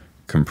 2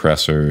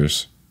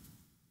 compressors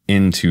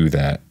into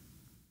that,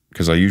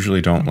 because I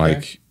usually don't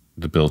like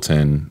the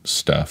built-in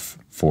stuff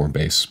for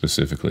bass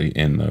specifically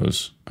in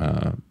those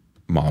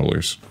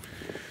modelers.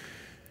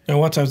 And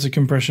what types of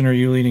compression are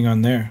you leaning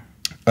on there?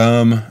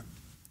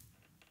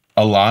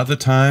 A lot of the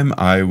time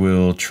I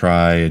will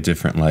try a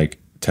different like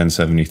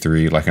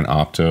 1073, like an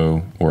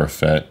opto or a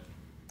FET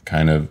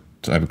kind of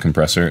type of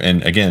compressor.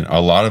 And again,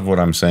 a lot of what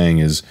I'm saying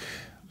is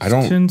I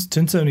don't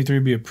 1073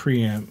 be a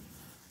preamp.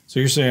 So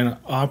you're saying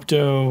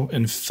opto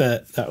and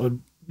FET, that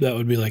would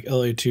be like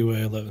LA2A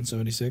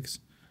 1176?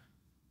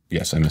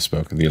 Yes, I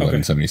misspoke. The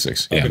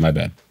 1176. Yeah, my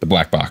bad. The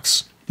black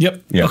box.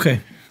 Yep. Okay.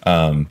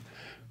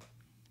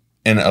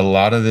 And a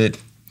lot of it.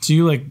 So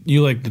you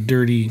like the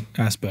dirty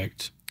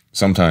aspect.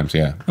 Sometimes,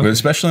 yeah. But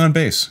especially on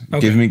bass.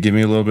 Give me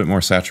a little bit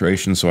more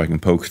saturation so I can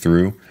poke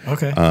through.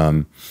 Okay.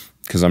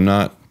 Because I'm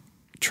not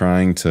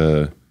trying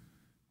to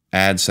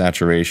add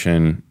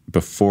saturation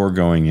before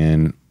going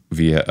in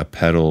via a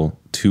pedal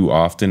too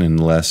often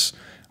unless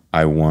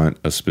I want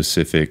a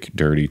specific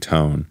dirty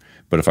tone.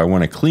 But if I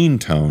want a clean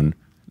tone,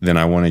 then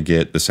I want to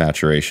get the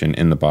saturation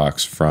in the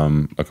box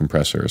from a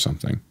compressor or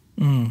something,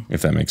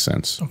 if that makes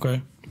sense.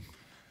 Okay.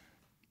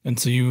 And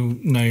so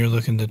now you're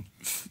looking to,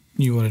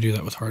 you want to do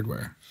that with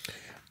hardware.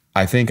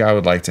 I think I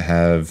would like to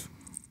have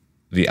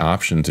the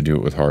option to do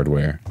it with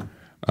hardware.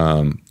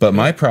 But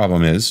my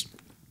problem is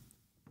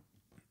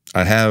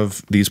I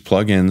have these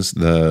plugins.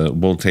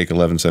 We'll take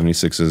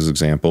 1176 as an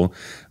example.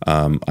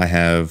 I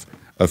have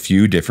a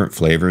few different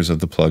flavors of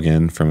the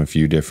plugin from a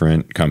few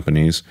different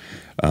companies,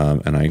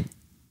 and I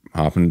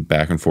hopping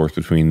back and forth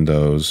between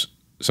those.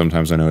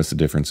 Sometimes I notice the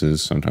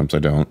differences, sometimes I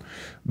don't.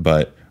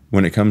 But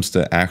when it comes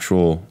to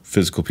actual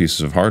physical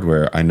pieces of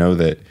hardware, I know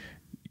that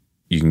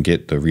you can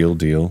get the real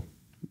deal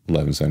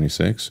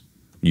 1176.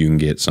 You can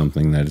get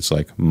something that is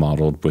like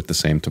modeled with the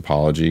same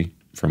topology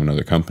from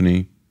another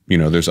company. You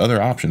know, there's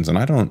other options, and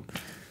I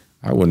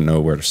wouldn't know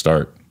where to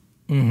start.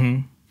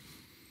 Mm-hmm.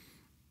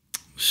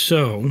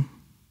 So,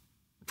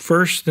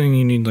 first thing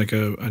you need like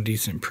a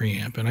decent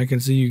preamp, and I can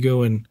see you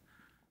going.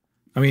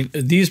 I mean,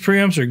 these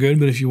preamps are good,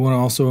 but if you want to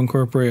also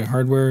incorporate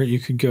hardware, you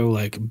could go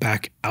like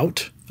back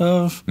out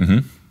of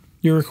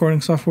your recording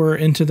software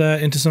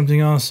into something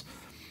else.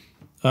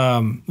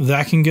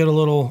 That can get a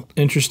little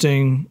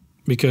interesting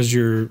because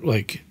you're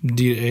like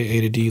D to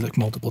A to D like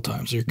multiple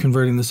times. You're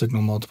converting the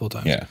signal multiple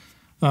times. Yeah.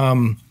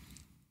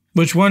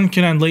 Which one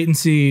can add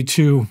latency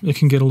to? It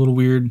can get a little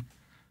weird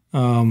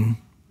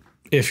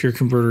if your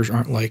converters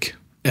aren't like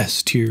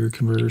S tier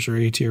converters or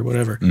A tier,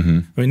 whatever.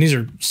 I mean, these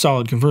are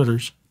solid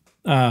converters.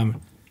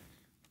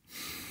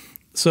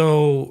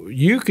 So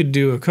you could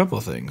do a couple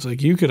of things.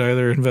 Like you could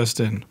either invest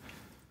in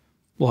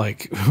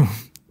like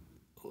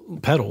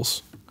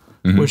pedals,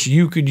 which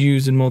you could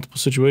use in multiple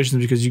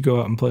situations because you go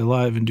out and play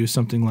live and do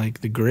something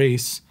like the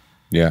Grace.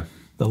 Yeah.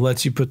 That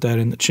lets you put that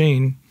in the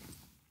chain.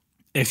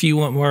 If you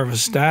want more of a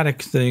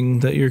static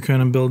thing that you're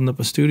kind of building up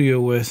a studio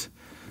with,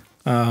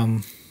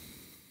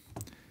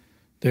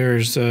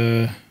 there's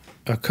a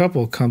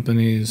couple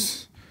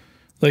companies.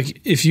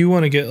 Like if you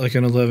want to get like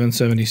an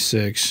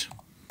 1176,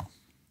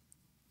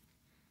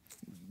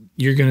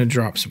 you're going to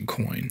drop some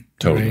coin.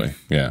 Totally. Right?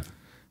 Yeah.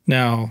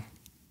 Now,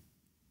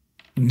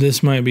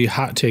 this might be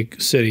hot take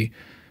city.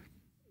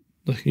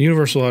 Like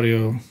Universal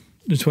Audio,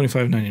 the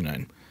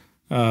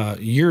 $25.99.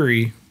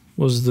 Yuri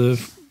was the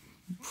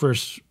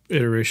first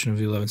iteration of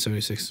the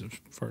 1176, as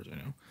far as I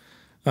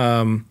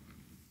know.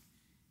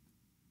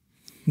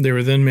 They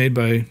were then made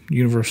by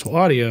Universal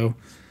Audio,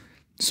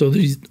 so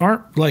these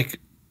aren't like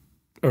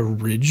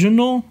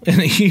original.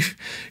 And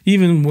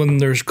even when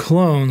there's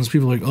clones,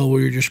 people are like, oh, well,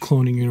 you're just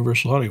cloning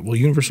Universal Audio. Well,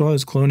 Universal Audio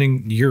is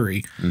cloning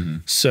Yuri.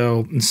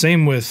 So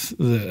same with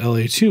the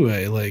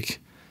LA2A. Like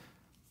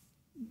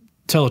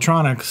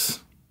Teletronics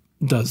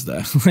does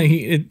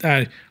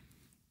that.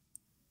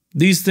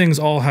 These things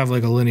all have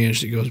like a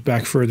lineage that goes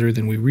back further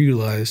than we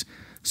realize.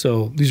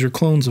 So these are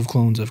clones of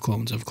clones of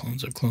clones of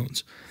clones of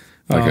clones.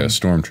 Like a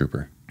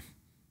stormtrooper.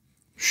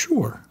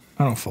 Sure.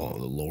 I don't follow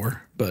the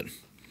lore, but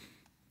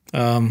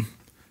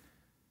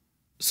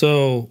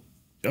so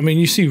I mean,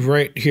 you see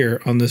right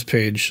here on this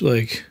page,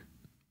 like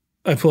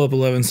I pull up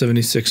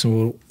 1176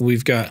 and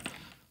we've got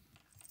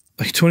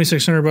like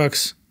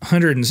 $2,600,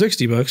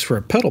 $160 for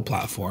a pedal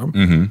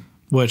platform,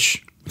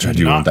 which I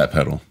do want that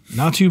pedal.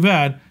 Not too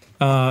bad.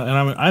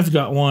 And I've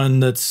got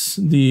one that's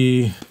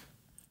the,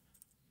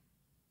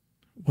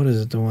 what is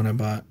it? The one I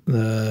bought?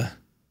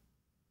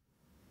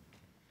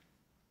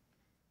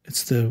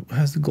 Has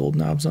the gold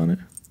knobs on it.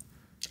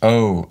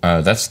 Oh,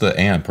 that's the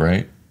amp,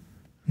 right?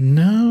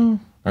 No.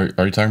 Are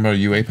you talking about a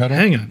UA pedal?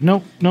 Hang on.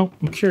 Nope.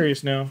 I'm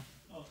curious now.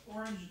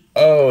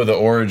 Oh, the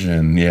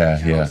Origin.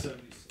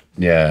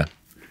 Yeah.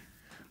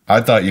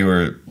 I thought you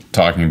were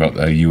talking about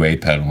the UA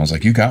pedal. I was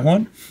like, you got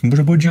one?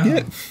 What'd you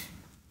get?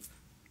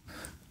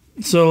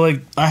 So,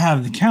 like, I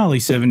have the Cali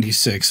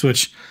 76,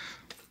 which,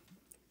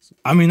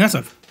 I mean, that's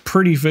a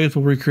pretty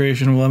faithful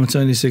recreation of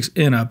 1176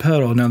 in a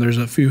pedal. Now, there's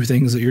a few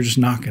things that you're just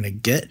not going to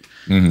get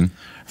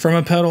from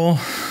a pedal.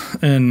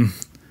 And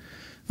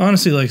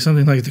honestly, like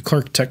something like the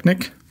Clark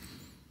Technic,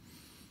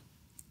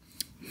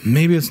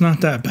 maybe it's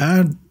not that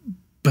bad,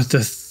 but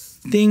the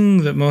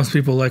thing that most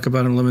people like about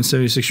an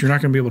 1176, you're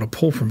not going to be able to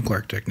pull from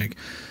Clark Technic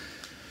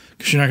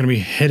because you're not going to be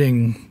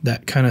hitting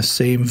that kind of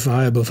same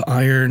vibe of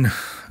iron.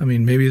 I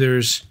mean, maybe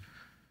there's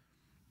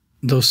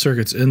those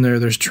circuits in there.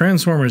 There's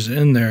transformers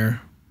in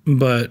there,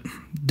 but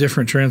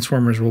different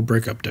transformers will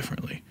break up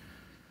differently.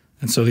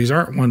 And so these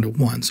aren't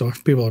one-to-one. So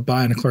if people are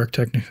buying a Clark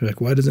Technic, they're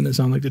like, why doesn't it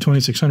sound like the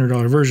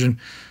 $2,600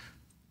 version?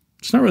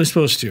 It's not really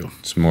supposed to.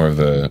 It's more of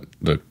the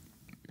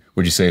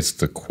would you say it's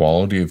the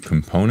quality of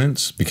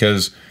components?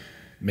 Because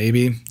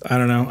maybe. I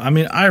don't know. I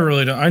mean, I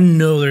really don't. I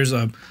know there's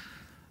a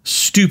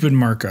stupid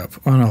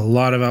markup on a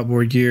lot of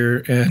outboard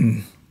gear,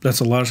 and that's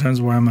a lot of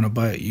times where I'm going to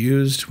buy it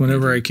used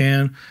whenever I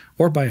can,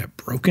 or buy it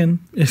broken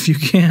if you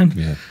can.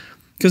 Yeah.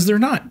 Because they're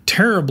not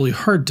terribly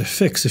hard to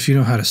fix if you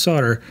know how to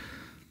solder.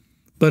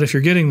 But if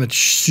you're getting the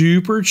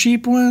super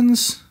cheap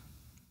ones,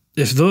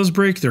 if those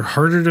break, they're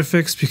harder to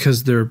fix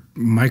because they're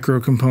micro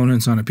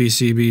components on a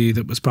PCB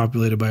that was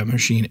populated by a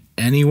machine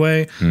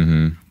anyway.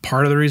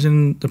 Part of the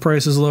reason the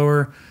price is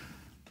lower.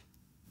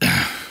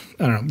 I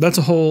don't know. That's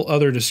a whole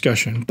other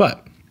discussion.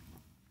 But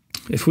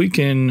if we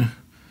can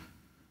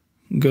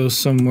go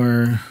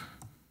somewhere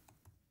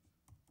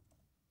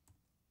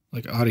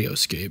like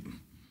Audioscape,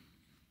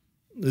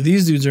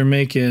 these dudes are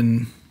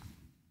making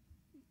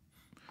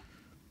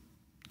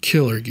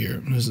killer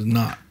gear. This is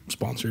not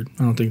sponsored.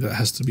 I don't think that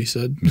has to be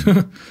said.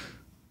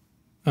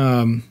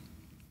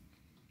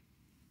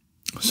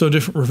 So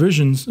different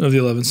revisions of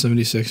the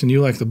 1176, and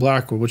you like the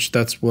black one, which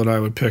that's what I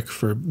would pick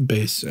for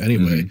bass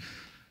anyway.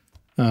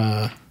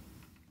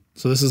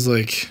 So this is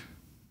like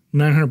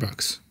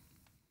 $900,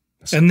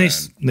 and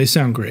they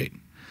sound great.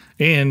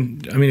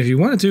 And I mean, if you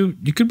wanted to,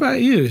 you could buy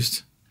it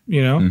used.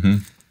 You know,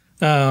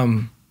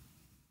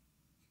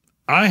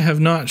 I have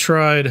not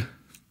tried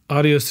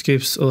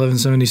Audioscape's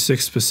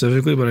 1176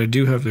 specifically, but I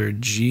do have their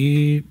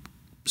G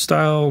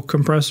style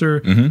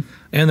compressor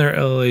and their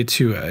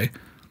LA2A,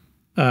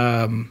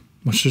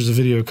 which there's a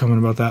video coming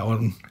about that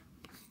one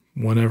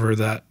whenever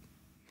that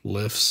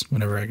lifts,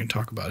 whenever I can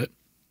talk about it.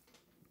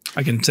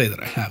 I can say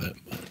that I have it,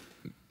 but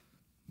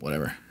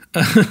whatever.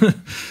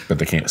 But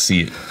they can't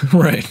see it.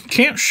 Right.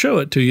 Can't show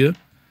it to you.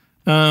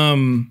 I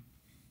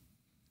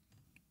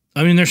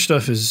mean, their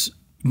stuff is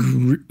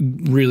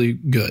really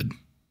good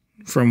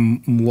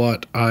from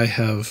what I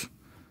have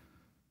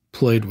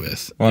played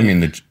with. Well, I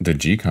mean, the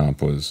G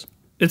comp was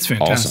it's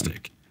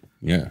fantastic.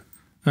 Awesome.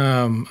 Yeah.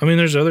 I mean,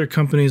 there's other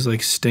companies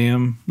like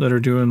Stam that are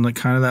doing like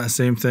kind of that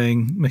same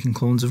thing, making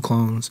clones of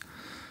clones.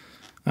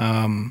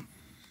 And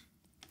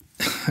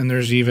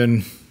there's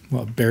even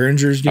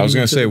Behringer's. I was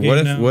going to say,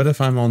 what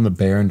if I'm on the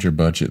Behringer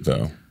budget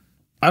though?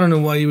 I don't know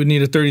why you would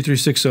need a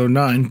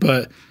 33609,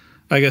 but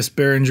I guess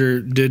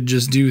Behringer did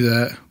just do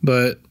that.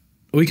 But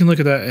we can look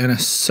at that in a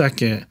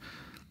second.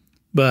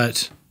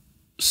 But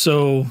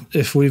so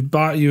if we've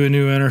bought you a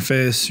new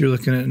interface, you're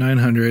looking at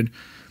 $900.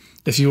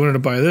 If you wanted to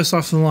buy this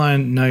off the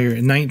line, now you're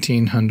at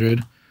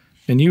 $1,900.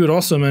 And you had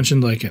also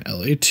mentioned like an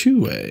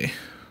LA2A.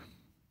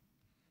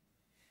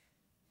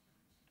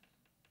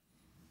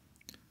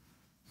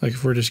 Like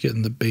if we're just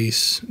getting the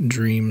base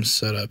Dream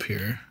set up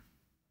here.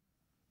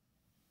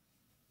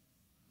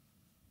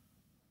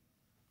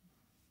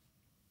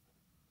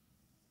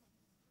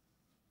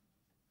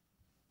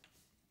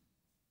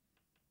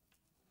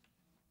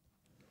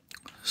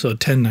 So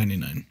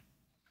 $10.99.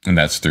 And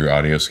that's through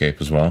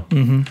Audioscape as well?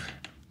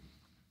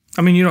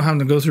 I mean, you don't have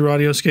to go through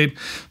Audioscape.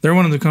 They're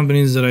one of the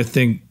companies that I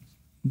think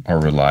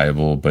are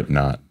reliable, but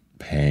not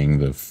paying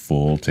the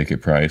full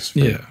ticket price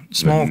for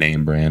small the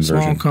name brand small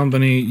version.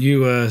 Company,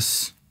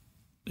 US.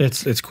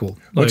 It's cool.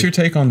 What's your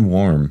take on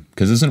Warm?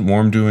 Because isn't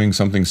Warm doing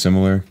something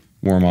similar?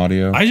 Warm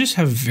Audio? I just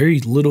have very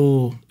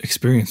little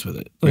experience with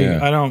it. Like,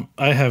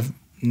 I have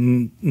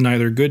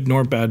neither good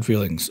nor bad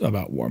feelings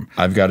about Warm.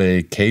 I've got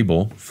a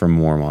cable from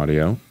Warm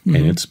Audio,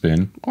 and it's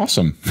been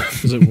awesome.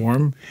 Is it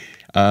warm?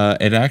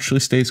 It actually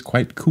stays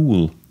quite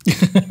cool.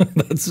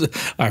 That's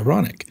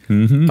ironic.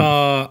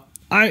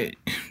 I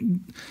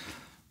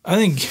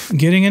think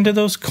getting into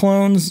those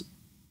clones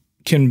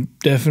can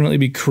definitely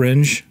be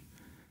cringe.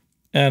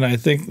 And I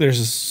think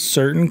there's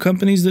certain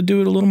companies that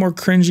do it a little more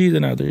cringy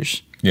than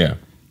others. Yeah.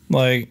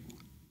 Like,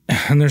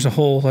 and there's a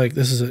whole, like,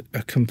 this is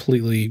a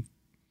completely,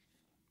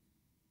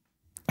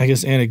 I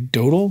guess,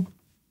 anecdotal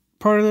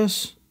part of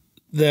this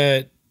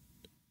that,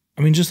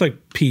 I mean, just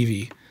like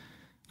PV.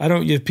 I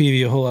don't give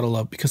PV a whole lot of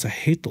love because I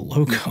hate the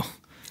logo.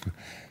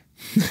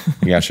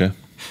 Gotcha.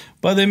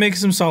 But they make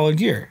some solid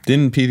gear.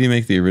 Didn't PV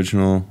make the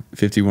original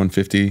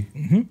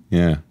 5150?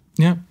 Yeah.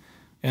 Yeah.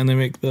 And they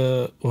make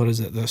the, what is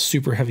it, the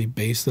super heavy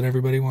bass that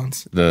everybody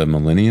wants? The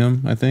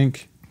Millennium, I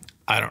think.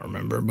 I don't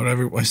remember, but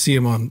I see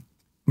them on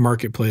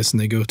Marketplace and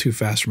they go too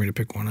fast for me to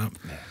pick one up.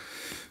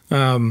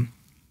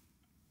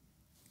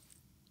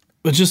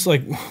 But just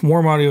like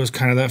Warm Audio is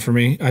kind of that for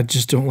me. I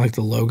just don't like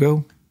the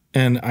logo.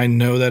 And I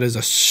know that is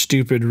a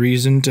stupid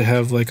reason to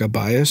have like a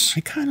bias.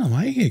 I kind of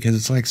like it because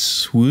it's like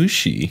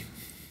swooshy.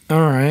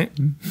 All right.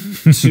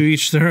 To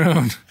each their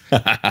own.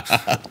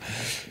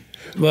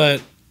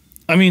 But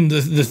I mean,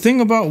 the thing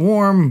about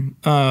Warm,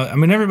 I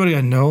mean, everybody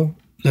I know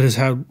that has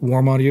had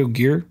Warm Audio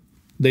gear,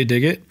 they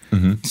dig it.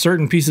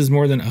 Certain pieces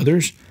more than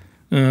others.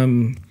 I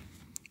mean,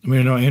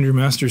 I know Andrew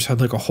Masters had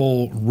like a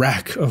whole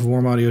rack of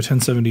Warm Audio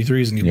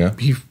 1073s, and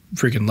he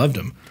freaking loved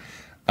them.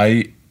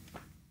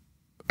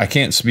 I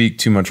can't speak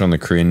too much on the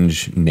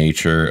cringe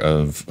nature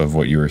of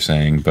what you were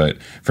saying, but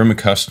from a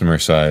customer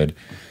side,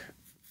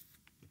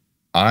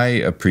 I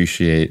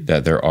appreciate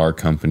that there are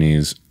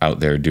companies out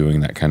there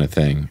doing that kind of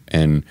thing.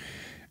 And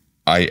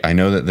I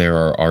know that there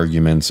are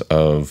arguments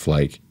of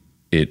like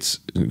it's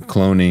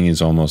cloning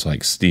is almost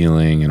like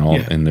stealing and all,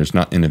 and there's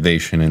not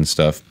innovation and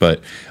stuff.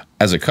 But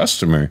as a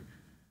customer,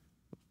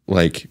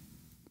 like,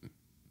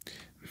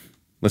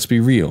 let's be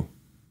real.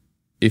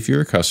 If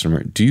you're a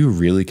customer, do you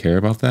really care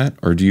about that?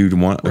 Or do you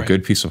want a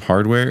good piece of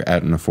hardware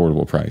at an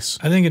affordable price?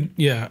 I think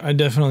I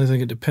definitely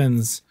think it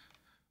depends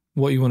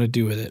what you want to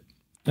do with it.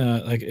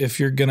 Like if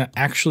you're gonna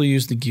actually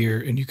use the gear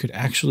and you could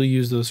actually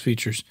use those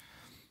features,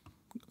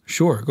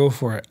 sure, go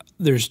for it.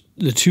 There's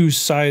the two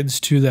sides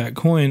to that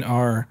coin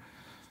are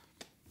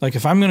like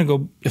if I'm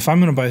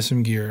gonna buy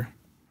some gear,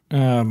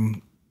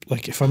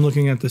 like if I'm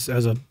looking at this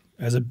as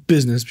a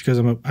business because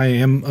I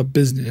am a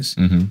business,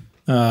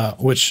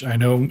 which I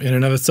know in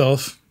and of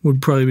itself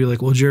would probably be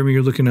like, well, Jeremy,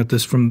 you're looking at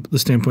this from the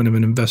standpoint of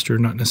an investor,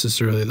 not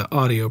necessarily the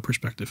audio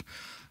perspective.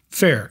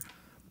 Fair,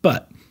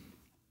 but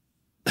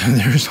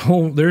there's a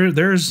whole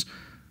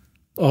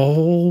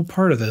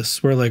part of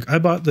this where like I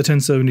bought the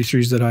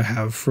 1073s that I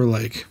have for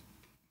like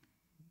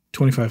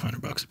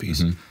 $2,500 a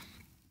piece.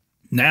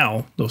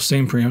 Now those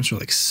same preamps are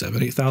like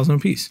 $7,000-8,000 a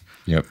piece.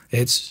 Yep,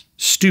 it's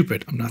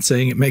stupid. I'm not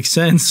saying it makes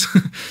sense.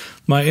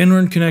 My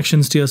inward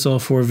connections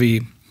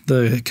TSL4V,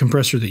 the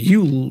compressor that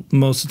you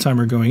most of the time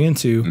are going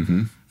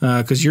into,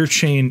 because your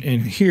chain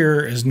in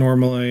here is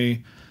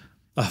normally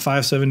a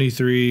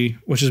 573,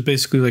 which is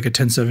basically like a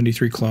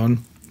 1073 clone.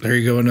 There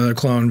you go, another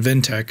clone.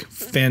 Vintech,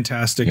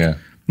 fantastic. Yeah.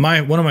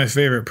 One of my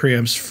favorite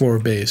preamps for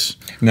bass.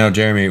 Now,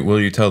 Jeremy, will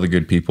you tell the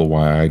good people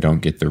why I don't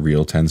get the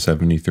real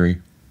 1073?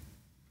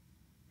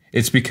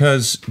 It's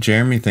because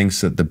Jeremy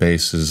thinks that the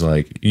bass is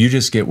like, you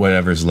just get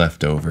whatever's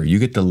left over. You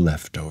get the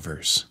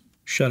leftovers.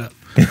 Shut up.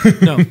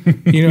 No,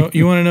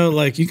 you want to know,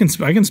 like, I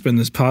can spin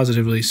this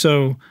positively.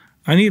 So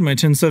I need my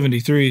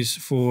 1073s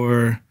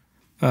for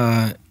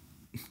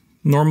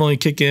normally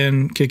kick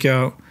in, kick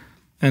out,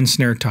 and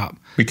snare top.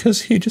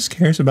 Because he just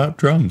cares about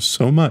drums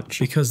so much.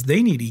 Because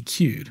they need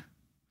EQ'd.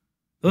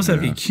 Those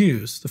have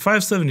EQs. The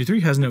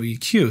 573 has no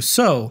EQ.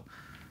 So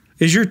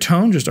is your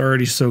tone just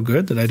already so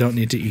good that I don't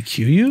need to EQ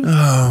you?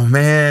 Oh,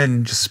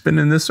 man. Just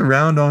spinning this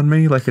around on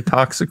me like a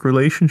toxic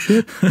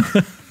relationship.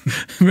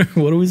 What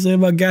do we say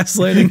about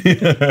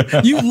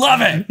gaslighting? You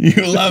love it.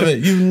 You love it.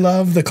 You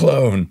love the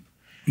clone.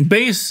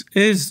 Bass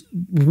is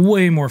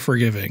way more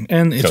forgiving,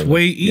 and it's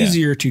way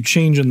easier to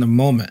change in the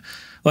moment.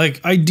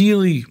 Like,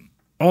 ideally,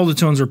 all the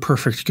tones are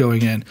perfect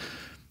going in.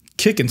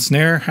 Kick and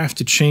snare have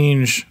to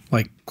change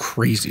like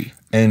crazy.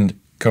 And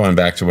going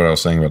back to what I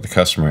was saying about the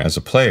customer, as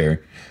a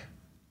player,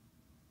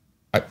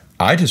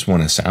 I just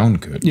want to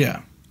sound good.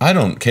 Yeah. I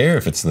don't care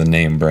if it's the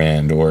name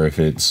brand or if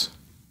it's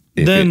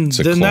then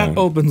a clone. That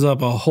opens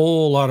up a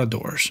whole lot of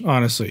doors,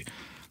 honestly.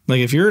 Like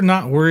if you're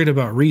not worried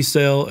about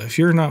resale, if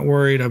you're not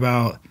worried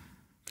about...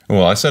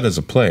 Well, I said as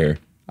a player,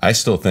 I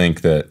still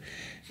think that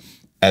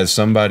as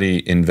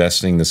somebody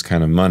investing this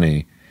kind of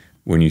money,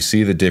 when you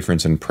see the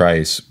difference in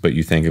price, but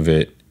you think of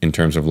it in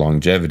terms of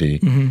longevity,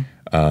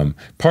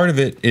 part of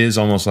it is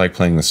almost like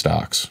playing the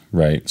stocks,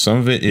 right? Some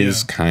of it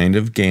is kind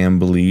of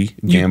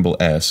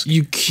gamble-esque.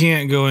 You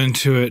can't go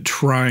into it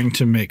trying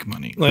to make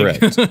money. Like,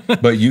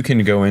 correct. But you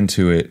can go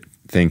into it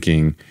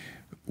thinking,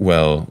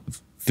 well,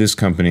 this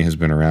company has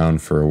been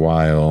around for a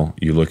while.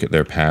 You look at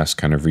their past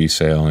kind of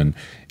resale, and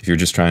if you're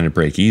just trying to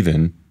break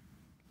even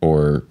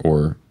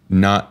or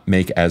not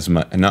make as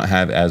much, not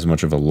have as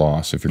much of a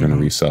loss if you're going to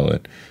resell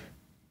it,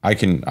 I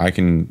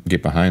can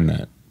get behind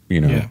that,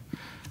 Yeah.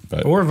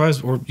 But,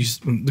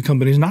 the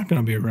company's not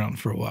going to be around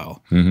for a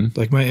while.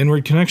 Like my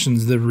inward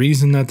connections, the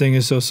reason that thing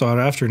is so sought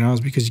after now is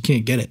because you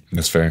can't get it.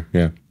 That's fair,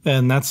 yeah.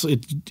 And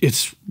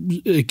it's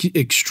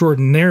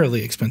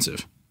extraordinarily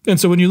expensive. And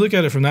so when you look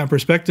at it from that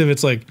perspective,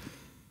 it's like,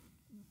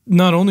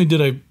 not only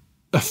did I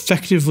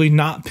effectively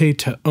not pay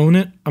to own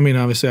it, I mean,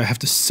 obviously I have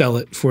to sell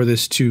it for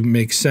this to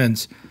make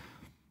sense,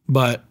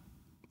 but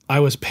I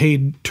was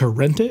paid to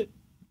rent it,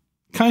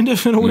 kind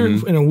of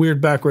in a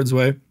weird backwards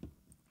way.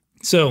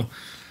 So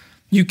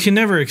you can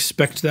never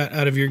expect that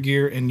out of your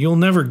gear, and you'll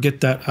never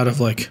get that out of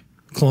like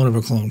clone of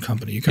a clone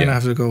company. You kind of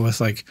have to go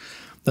with like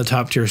the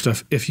top tier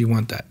stuff if you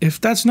want that.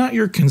 If that's not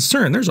your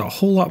concern, there's a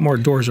whole lot more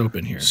doors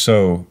open here.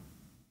 So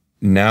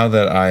now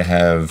that I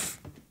have,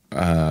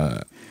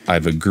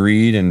 I've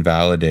agreed and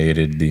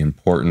validated the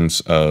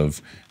importance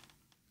of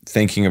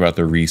thinking about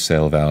the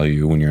resale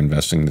value when you're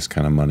investing this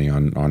kind of money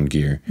on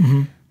gear.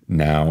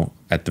 Now,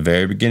 at the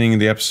very beginning of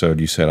the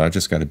episode, you said, I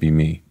just got to be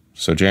me.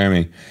 So,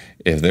 Jeremy,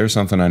 if there's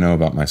something I know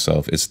about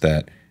myself, it's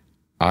that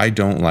I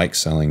don't like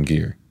selling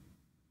gear.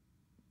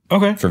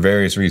 Okay. For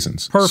various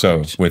reasons. Perfect.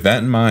 So, with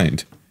that in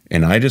mind,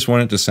 and I just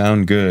want it to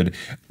sound good,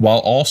 while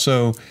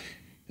also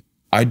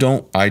I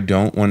don't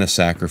want to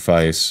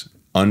sacrifice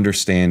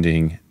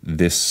understanding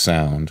this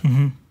sound,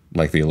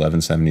 like the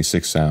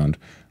 1176 sound.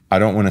 I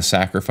don't want to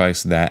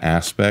sacrifice that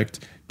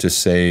aspect to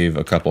save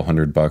a couple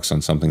 $100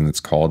 on something that's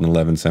called an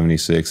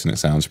 1176 and it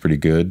sounds pretty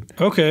good.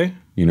 Okay.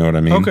 You know what I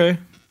mean? Okay.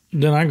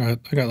 Then I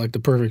got like the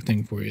perfect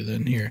thing for you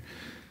then here.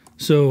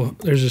 So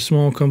there's a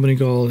small company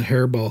called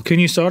Hairball. Can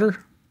you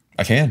solder?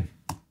 I can.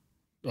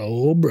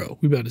 Oh, bro,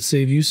 we about to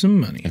save you some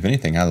money. If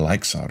anything, I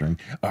like soldering.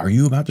 Are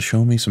you about to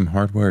show me some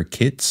hardware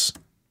kits?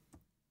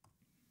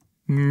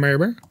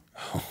 Maybe.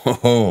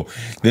 Oh,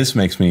 this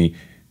makes me...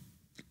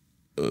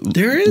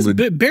 There is...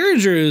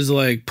 Behringer is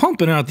like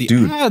pumping out the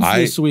ads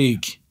this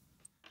week.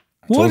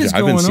 What is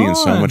going on? I've been seeing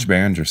so much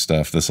Behringer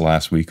stuff this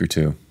last week or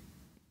two.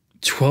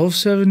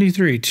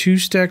 1273,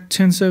 2-stack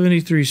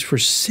 1073s for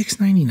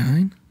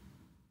 $6.99.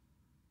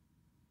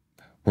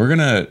 We're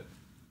gonna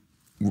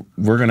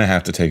we're going to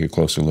have to take a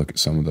closer look at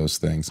some of those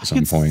things at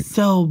some point.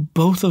 Sell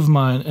both of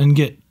mine and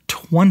get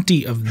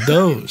 20 of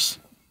those.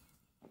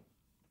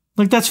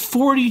 Like, that's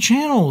 40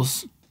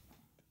 channels.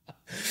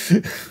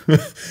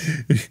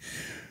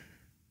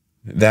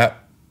 That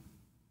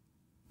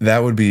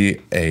would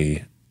be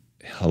a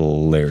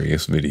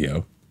hilarious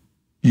video.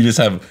 You just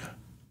have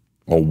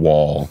a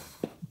wall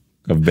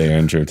of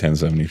Behringer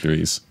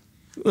 1073s.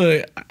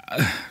 Like,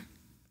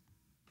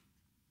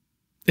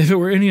 if it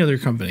were any other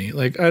company,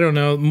 like, I don't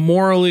know,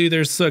 morally,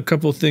 there's a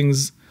couple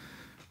things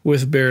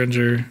with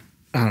Behringer.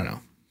 I don't know.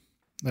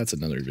 That's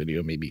another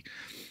video, maybe.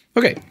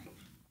 Okay.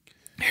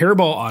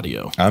 Hairball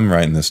audio. I'm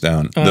writing this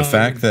down. The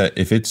fact that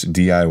if it's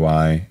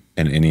DIY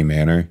in any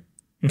manner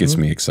gets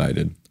me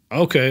excited.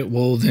 Okay,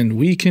 well, then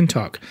we can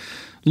talk.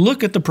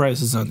 Look at the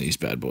prices on these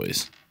bad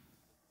boys.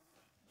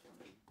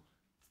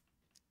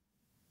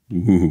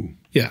 Ooh.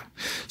 Yeah.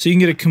 So you can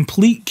get a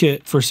complete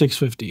kit for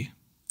 $650.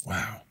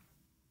 Wow.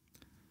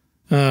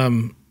 I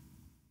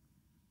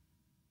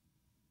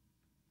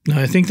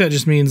think that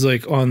just means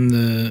like on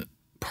the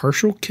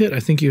partial kit, I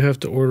think you have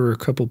to order a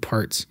couple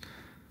parts.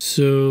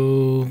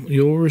 So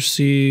you'll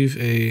receive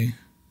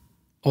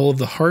all of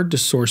the hard to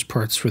source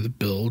parts for the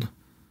build.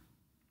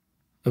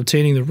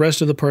 Obtaining the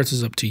rest of the parts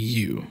is up to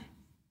you.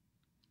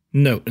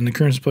 Note, in the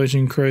current supply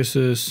chain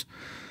crisis,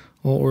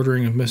 all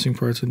ordering of missing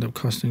parts end up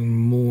costing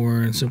more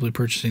than simply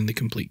purchasing the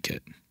complete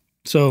kit.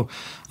 So,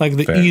 like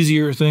the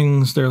easier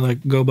things, they're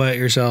like, go buy it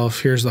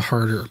yourself. Here's the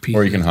harder piece.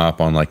 Or you can hop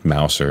on like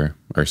Mouser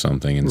or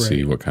something and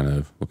see what kind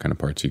of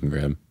parts you can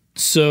grab.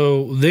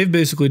 So they've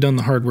basically done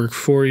the hard work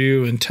for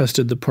you and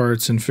tested the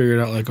parts and figured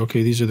out like,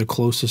 okay, these are the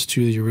closest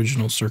to the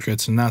original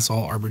circuits, and that's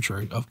all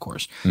arbitrary, of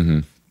course.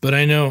 But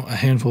I know a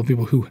handful of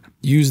people who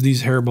use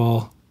these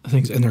hairball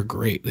things, and they're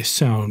great. They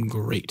sound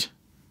great.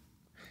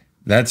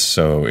 That's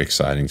so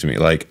exciting to me.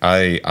 Like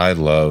I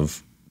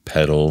love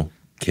pedal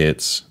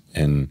kits,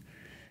 and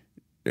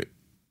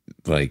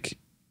like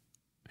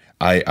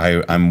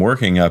I'm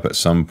working up at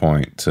some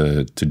point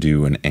to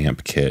do an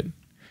amp kit.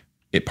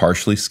 It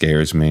partially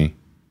scares me.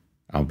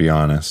 I'll be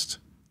honest.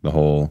 The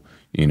whole,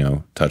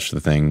 touch the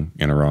thing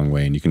in a wrong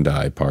way and you can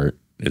die part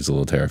is a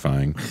little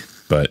terrifying.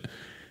 But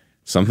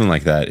something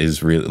like that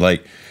is really,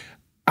 like,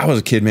 I was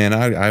a kid, man.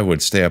 I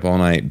would stay up all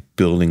night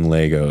building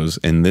Legos,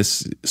 and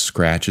this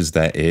scratches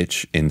that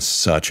itch in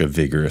such a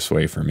vigorous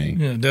way for me.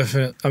 Yeah,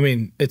 definitely. I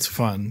mean, it's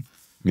fun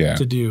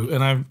to do.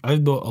 And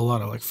I've built a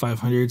lot of like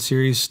 500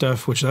 series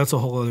stuff, which that's a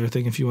whole other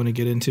thing if you want to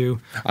get into.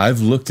 I've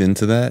looked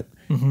into that.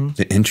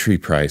 The entry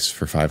price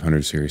for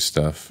 500 series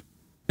stuff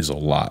is a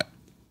lot.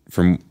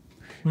 What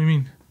do you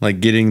mean? Like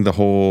getting the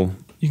whole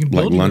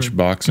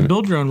lunchbox and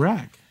build your own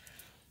rack.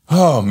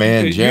 Oh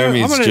man, okay,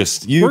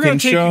 Jeremy's you can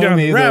show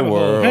me the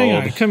world. Hang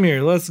on, come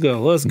here. Let's go.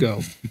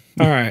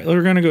 All right,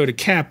 we're gonna go to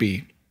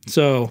Cappy.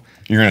 So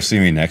you're gonna see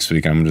me next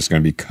week. I'm just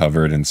gonna be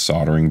covered in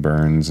soldering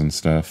burns and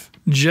stuff.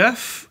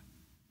 Jeff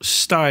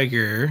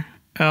Steiger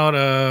out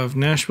of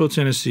Nashville,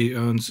 Tennessee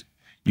owns.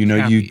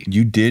 Cappy.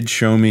 You did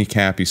show me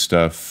Cappy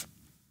stuff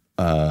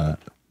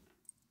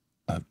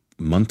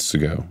months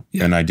ago,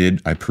 and I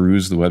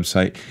perused the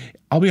website.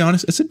 I'll be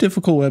honest, it's a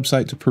difficult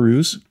website to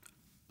peruse.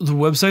 The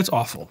website's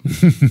awful.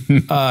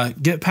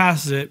 Get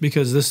past it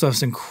because this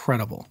stuff's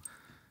incredible.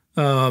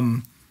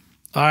 On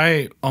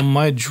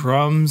my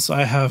drums,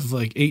 I have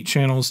like 8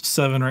 channels,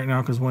 7 right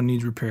now because one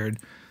needs repaired.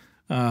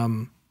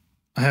 I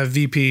have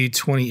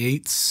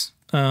VP28s,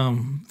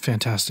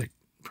 fantastic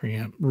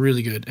preamp,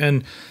 really good,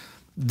 and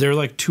they're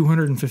like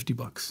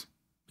 $250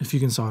 if you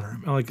can solder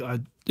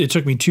them. It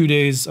took me 2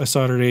 days. I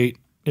soldered 8.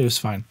 It was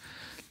fine.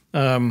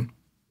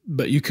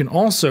 But you can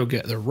also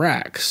get the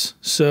racks.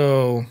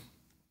 So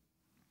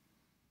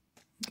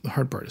the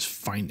hard part is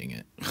finding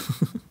it.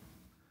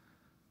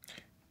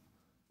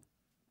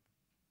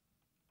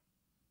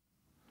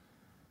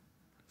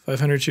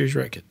 $500 series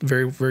rack kit, the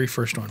very, very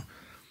first one.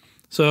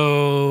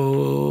 So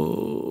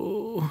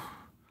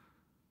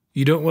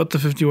you don't want the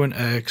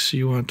 51X.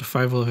 You want the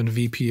 511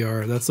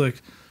 VPR. That's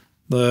like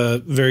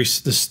the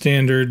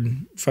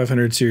standard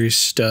 500 series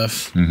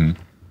stuff.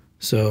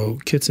 So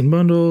kits and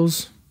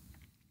bundles.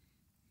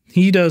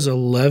 He does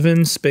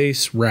 11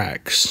 space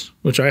racks,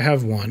 which I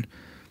have one.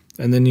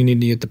 And then you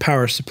need to get the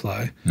power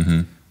supply.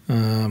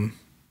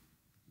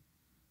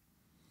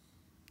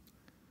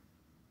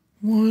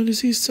 What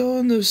is he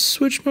selling? The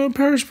switch mode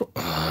power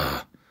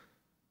supply?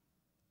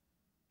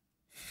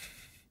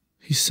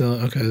 He's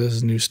selling. Okay, this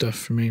is new stuff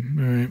for me.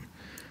 All right.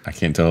 I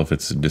can't tell if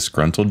it's a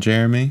disgruntled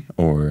Jeremy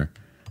or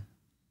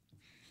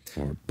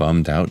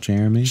bummed out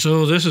Jeremy.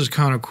 So this is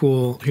kind of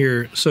cool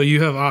here. So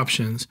you have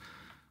options.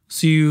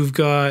 So you've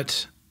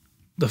got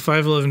the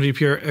 511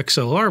 VPR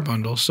XLR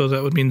bundle. So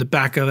that would mean the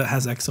back of it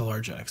has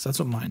XLR jacks. That's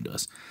what mine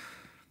does.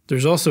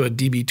 There's also a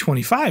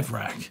DB25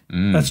 rack.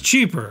 That's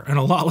cheaper and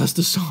a lot less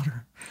to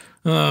solder.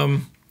 I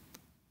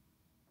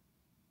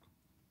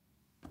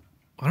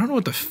don't know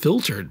what the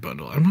filtered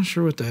bundle. I'm not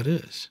sure what that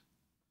is.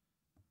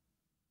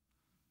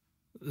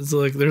 It's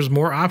like there's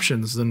more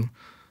options than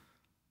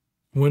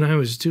when I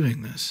was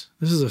doing this.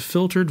 This is a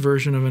filtered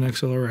version of an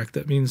XLR rack.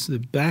 That means the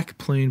back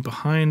plane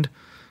behind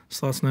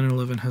slots 9 and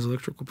 11 has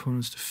electrical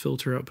components to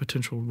filter out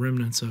potential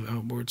remnants of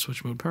outboard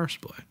switch mode power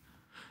supply.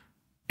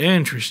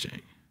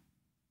 Interesting.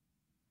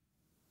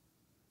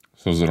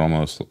 So is it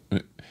almost,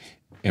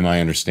 am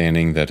I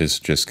understanding that it's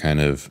just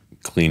kind of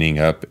cleaning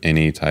up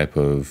any type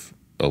of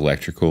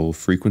electrical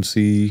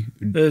frequency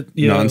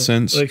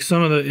nonsense? Like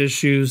some of the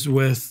issues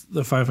with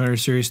the 500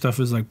 series stuff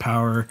is like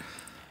power.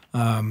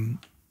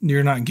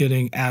 You're not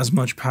getting as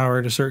much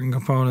power to certain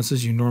components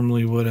as you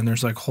normally would. And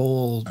there's like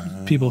whole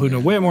people who know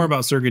way more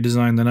about circuit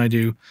design than I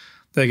do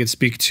that could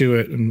speak to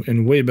it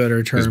in way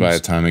better terms. Because by the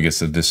time it gets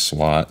to this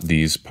slot,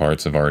 these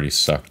parts have already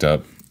sucked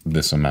up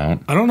this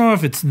amount. I don't know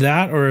if it's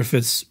that or if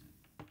it's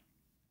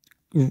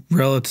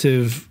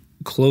relative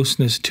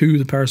closeness to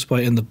the power supply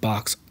in the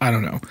box. I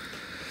don't know.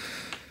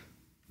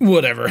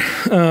 Whatever.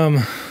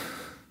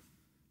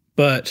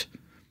 But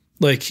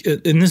like,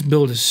 and this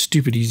build is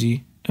stupid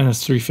easy, and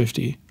it's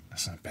 $350.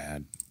 That's not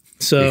bad.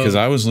 So because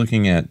I was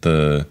looking at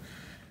the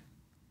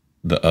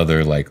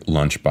other like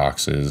lunch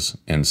boxes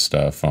and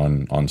stuff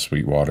on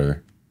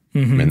Sweetwater,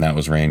 and that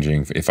was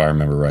ranging, if I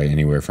remember right,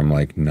 anywhere from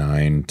like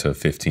 $900 to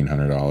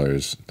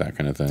 $1,500, that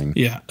kind of thing.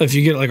 Yeah, if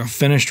you get like a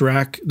finished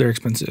rack, they're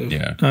expensive.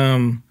 Yeah.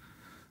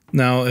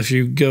 Now if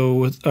you go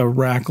with a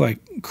rack like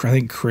I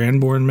think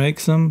Cranbourne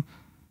makes them,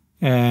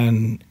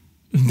 and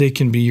they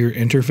can be your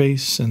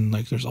interface, and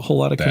like there's a whole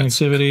lot of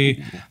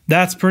connectivity. Cool.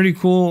 That's pretty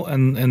cool,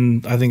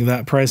 and I think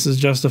that price is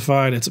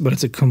justified. But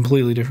it's a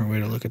completely different way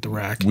to look at the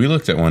rack. We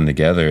looked at one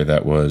together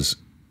that was,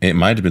 it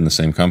might have been the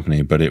same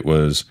company, but it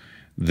was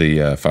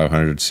the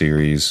 500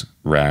 series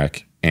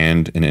rack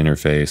and an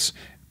interface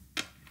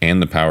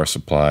and the power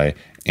supply,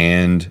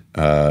 and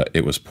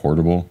it was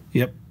portable.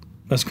 Yep,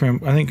 that's I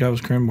think that was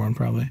Cranbourne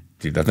probably.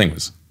 Dude, that thing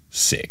was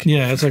sick.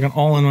 Yeah, it's like an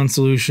all-in-one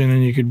solution,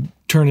 and you could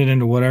turn it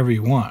into whatever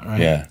you want, right?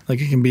 Yeah.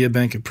 Like it can be a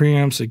bank of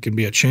preamps, it could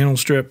be a channel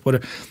strip,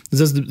 whatever. This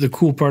is the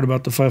cool part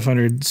about the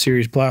 500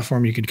 series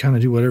platform. You could kind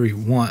of do whatever you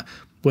want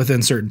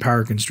within certain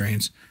power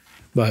constraints.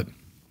 But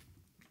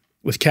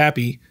with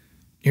Cappy,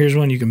 here's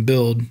one you can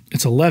build.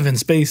 It's 11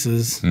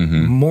 spaces,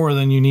 more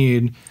than you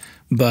need,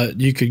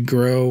 but you could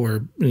grow,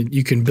 or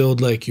you can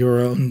build like your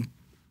own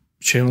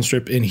channel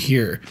strip in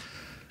here.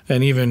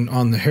 And even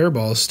on the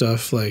hairball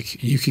stuff,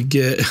 like you could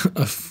get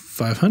a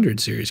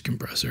 500 series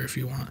compressor if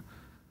you want.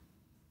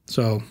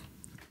 So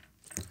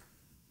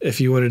if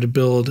you wanted to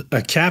build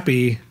a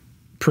Cappy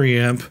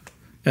preamp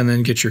and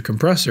then get your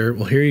compressor,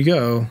 well, here you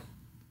go.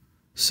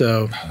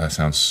 So that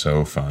sounds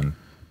so fun.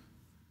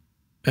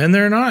 And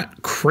they're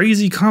not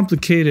crazy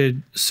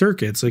complicated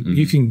circuits. Like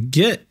you can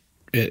get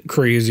it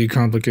crazy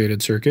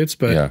complicated circuits,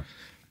 but yeah.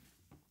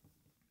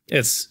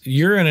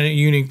 You're in a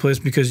unique place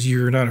because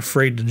you're not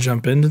afraid to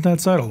jump into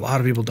that side. A lot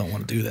of people don't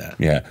want to do that.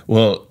 Yeah.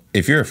 Well,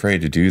 if you're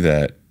afraid to do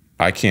that,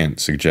 I can't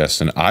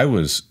suggest. And I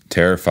was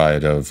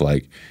terrified of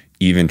like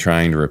even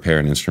trying to repair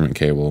an instrument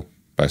cable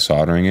by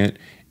soldering it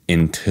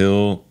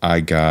until I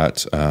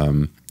got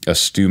a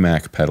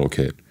StewMac pedal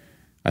kit.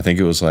 I think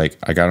it was like,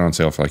 I got it on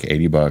sale for like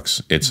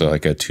 $80. It's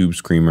like a tube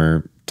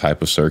screamer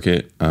type of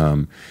circuit.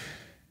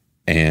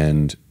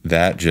 And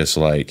that just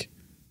like,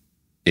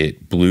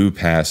 it blew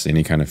past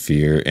any kind of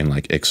fear and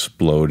like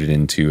exploded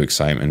into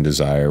excitement and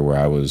desire, where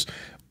I was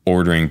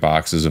ordering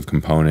boxes of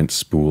components,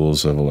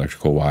 spools of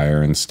electrical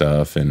wire and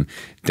stuff, and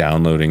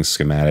downloading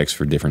schematics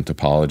for different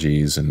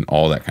topologies and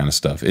all that kind of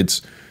stuff.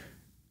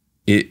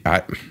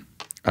 I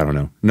don't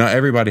know. Not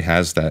everybody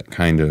has that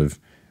kind of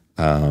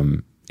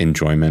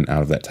enjoyment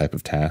out of that type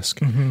of task.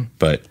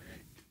 But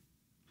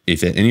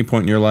if at any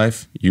point in your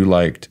life you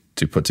liked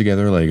to put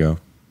together a Lego,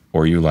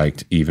 or you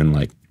liked even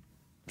like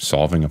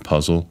solving a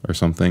puzzle or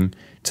something,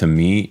 to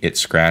me it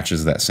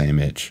scratches that same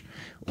itch.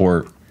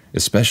 Or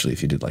especially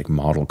if you did like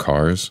model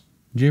cars.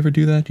 Did you ever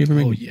do that? Did you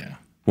ever make? Oh yeah.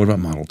 What about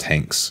model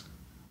tanks?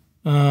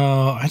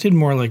 I did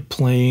more like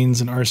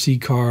planes and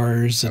RC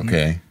cars and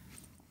okay,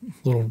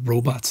 little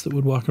robots that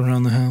would walk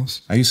around the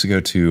house. I used to go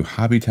to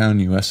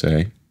Hobbytown,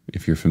 USA,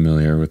 if you're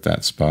familiar with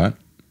that spot.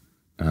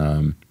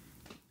 And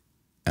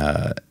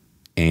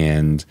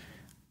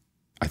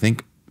I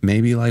think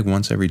maybe like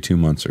once every 2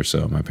 months or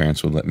so, my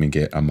parents would let me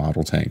get a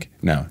model tank.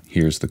 Now,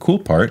 here's the cool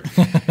part.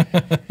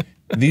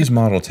 These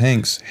model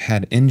tanks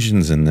had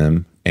engines in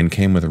them and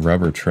came with a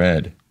rubber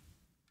tread.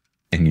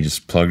 And you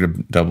just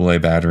plugged a AA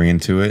battery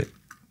into it,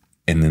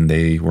 and then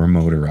they were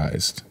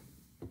motorized.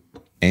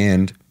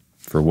 And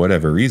for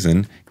whatever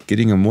reason,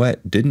 getting them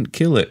wet didn't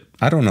kill it.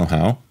 I don't know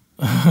how.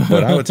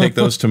 But I would take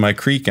those to my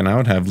creek, and I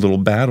would have little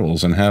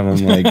battles and have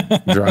them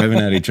like driving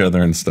at each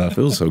other and stuff.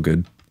 It was so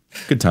good.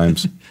 Good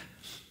times.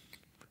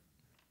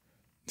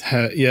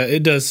 Yeah,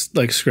 it does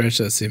like scratch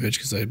that same itch,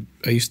 because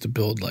I used to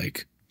build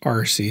like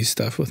RC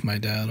stuff with my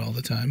dad all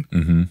the time.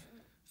 And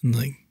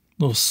like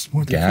little,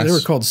 gas, they were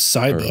called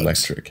cybugs.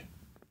 Electric.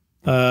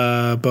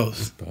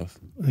 Both. Both.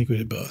 I think we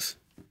did both.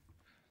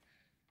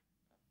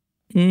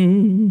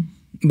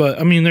 But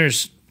I mean,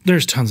 there's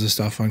tons of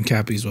stuff on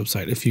Cappy's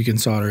website if you can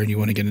solder and you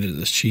want to get into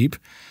this cheap.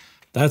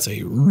 That's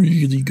a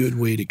really good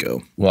way to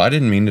go. Well, I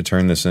didn't mean to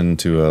turn this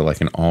into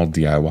like an all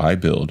DIY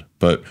build,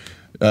 but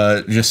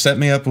just set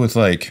me up with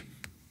like,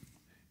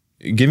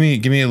 give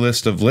me a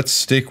list of, let's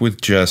stick with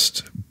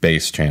just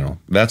bass channel.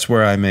 That's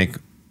where I make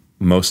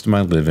most of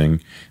my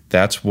living.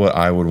 That's what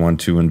I would want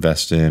to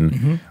invest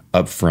in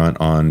up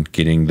front on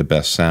getting the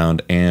best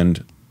sound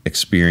and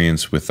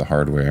experience with the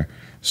hardware.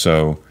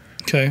 So,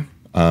 okay.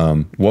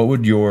 What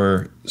would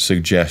your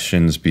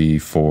suggestions be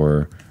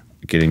for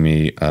getting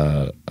me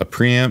a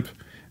preamp?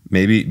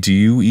 Maybe, do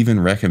you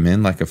even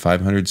recommend like a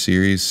 500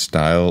 series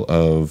style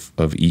of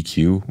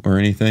EQ or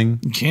anything?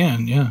 You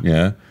can, yeah.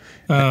 Yeah.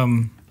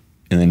 And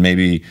then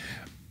maybe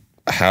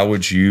how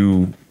would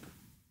you,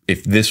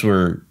 if this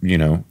were, you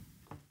know,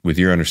 with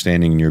your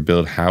understanding and your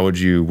build, how would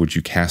you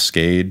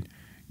cascade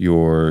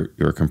your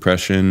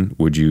compression?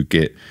 Would you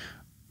get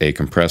a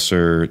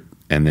compressor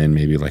and then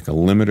maybe like a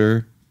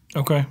limiter?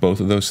 Okay. Both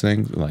of those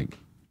things? Like,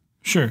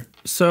 sure.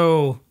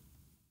 So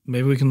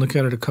maybe we can look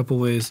at it a couple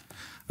ways.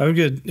 I would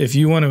get, if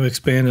you want to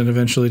expand and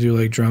eventually do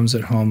like drums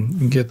at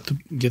home, get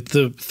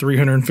the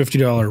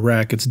 $350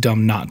 rack. It's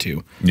dumb not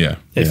to. Yeah.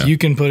 If you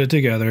can put it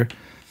together,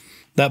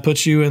 that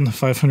puts you in the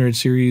 500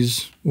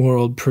 series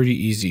world pretty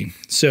easy.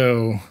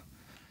 So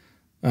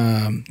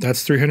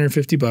that's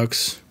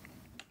 $350,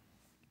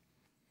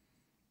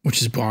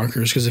 which is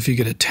bonkers because if you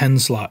get a 10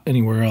 slot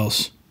anywhere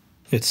else,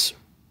 it's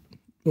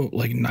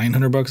like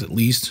 $900 at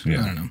least.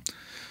 Yeah. I don't know.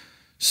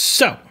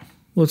 So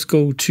let's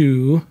go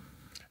to.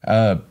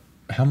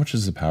 How much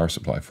is the power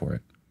supply for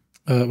it?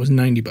 It was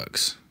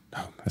 $90.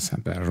 Oh, that's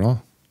not bad at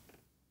all.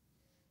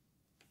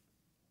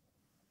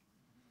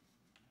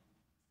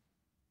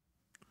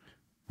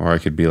 Or I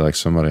could be like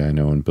somebody I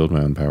know and build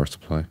my own power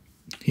supply.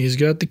 He's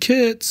got the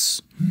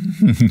kits.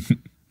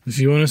 If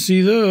you want to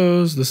see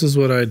those, this is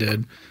what I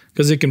did.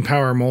 Because it can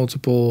power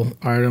multiple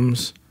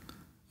items.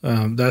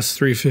 That's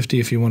 $350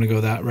 if you want to go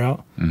that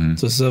route.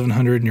 So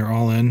 $700 and you're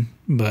all in.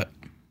 But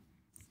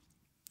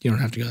you don't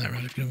have to go that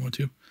route if you don't want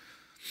to.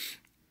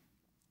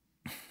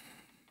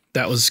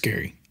 That was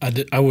scary.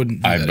 I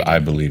wouldn't. I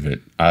believe it.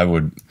 I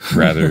would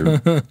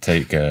rather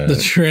take a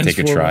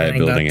try at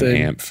building an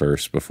amp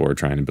first before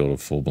trying to build a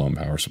full blown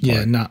power supply.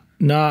 Yeah,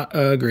 not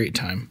a great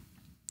time,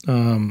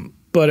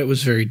 but it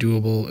was very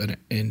doable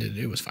and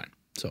it was fine.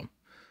 So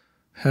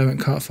haven't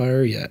caught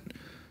fire yet.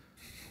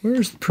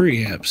 Where's the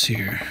preamps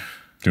here?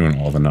 Doing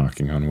all the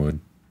knocking on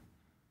wood.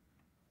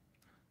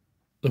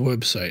 The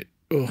website.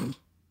 Oh,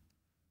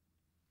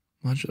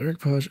 modular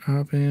pod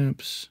op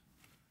amps,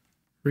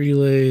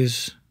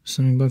 relays.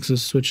 Summing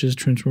boxes, switches,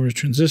 transformers,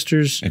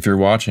 transistors. If you're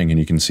watching and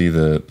you can see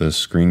the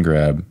screen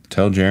grab,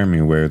 tell Jeremy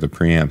where the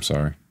preamps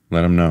are.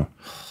 Let him know.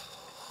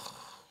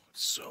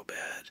 So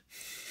bad.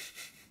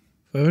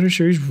 500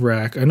 series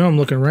rack. I know I'm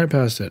looking right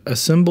past it.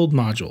 Assembled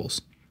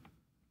modules.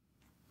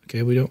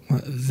 Okay, we don't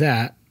want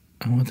that.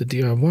 I want the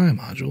DIY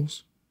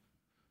modules.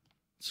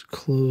 Let's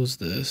close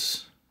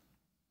this.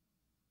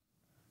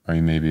 Are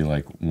you maybe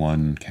like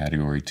one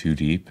category too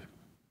deep?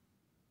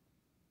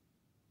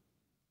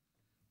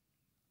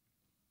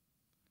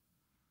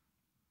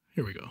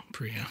 Here we go.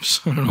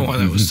 Preamps. I don't know why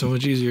that was so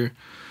much easier.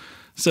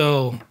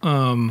 So,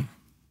 the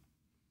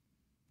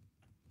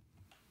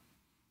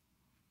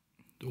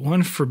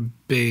one for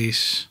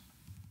bass,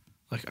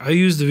 like I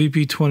use the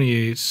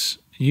VP28s.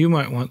 You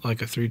might want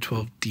like a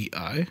 312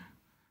 DI.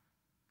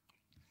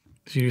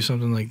 If you do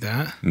something like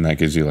that. And that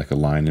gives you like a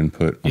line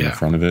input on the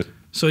front of it.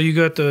 So you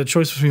got the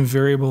choice between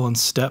variable and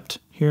stepped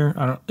here.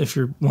 I don't, if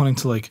you're wanting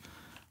to like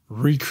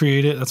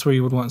recreate it, that's where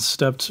you would want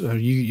stepped.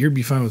 You'd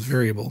be fine with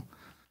variable.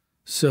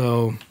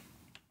 So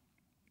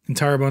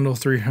entire bundle,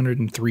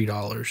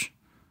 $303.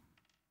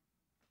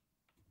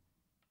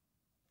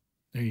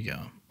 There you go.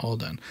 All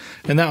done.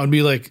 And that would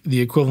be like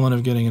the equivalent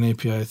of getting an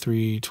API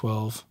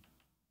 312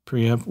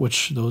 preamp,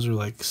 which those are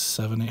like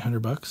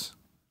 $700-800.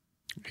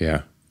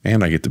 Yeah.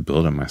 And I get to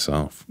build it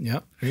myself.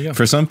 Yep. There you go.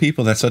 For some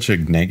people, that's such a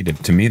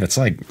negative. To me, that's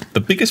like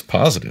the biggest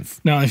positive.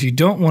 Now, if you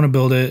don't want to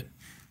build it,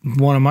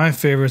 one of my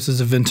favorites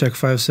is a Vintech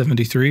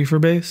 573 for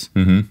bass.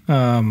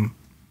 I'd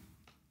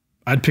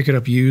pick it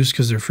up used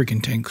because they're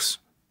freaking tanks.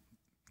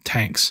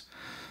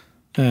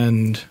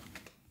 And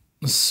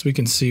we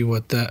can see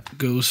what that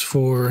goes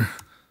for.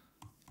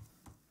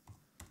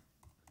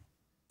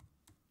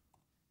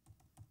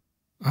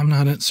 I'm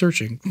not at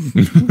searching.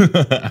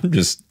 I'm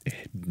just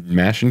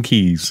mashing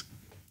keys.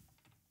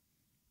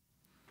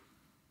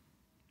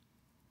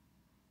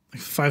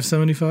 Like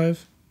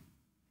 575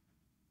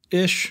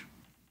 ish.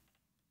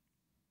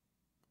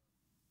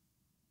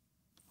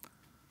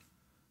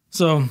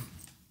 So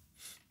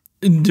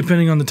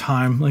depending on the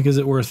time, like, is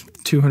it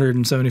worth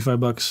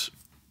 $275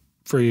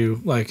 for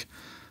you? Like,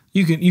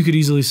 you could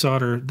easily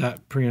solder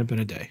that preamp in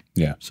a day.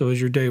 Yeah. So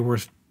is your day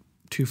worth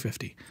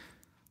 $250?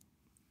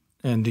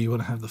 And do you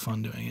want to have the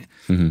fun doing it?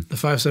 The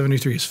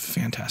 573 is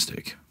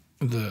fantastic.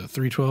 The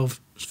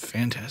 312 is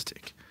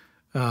fantastic.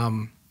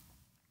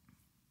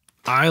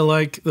 I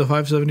like the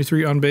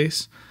 573 on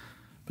bass,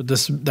 but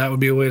that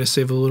would be a way to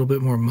save a little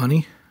bit more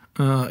money.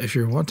 If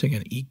you're wanting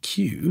an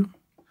EQ,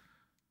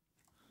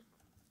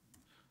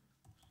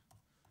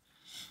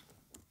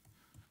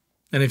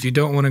 And if you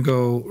don't want to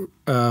go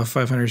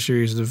 500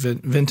 series, the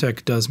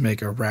Vintech does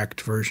make a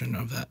racked version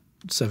of that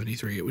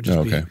 73. It would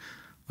just be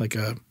like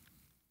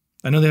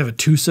I know they have a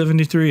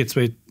 273. It's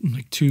like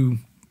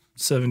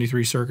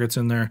 273 circuits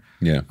in there.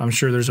 Yeah. I'm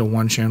sure there's a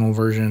 1-channel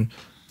version.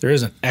 There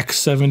is an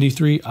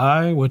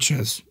X73i, which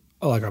has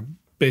like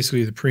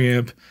basically the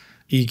preamp,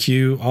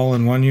 EQ, all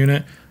in one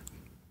unit.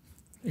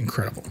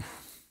 Incredible.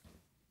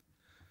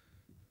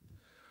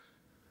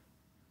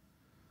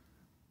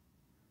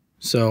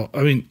 So,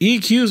 I mean,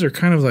 EQs are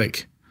kind of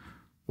like,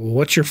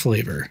 what's your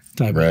flavor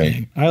type of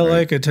thing. I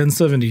like a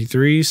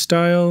 1073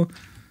 style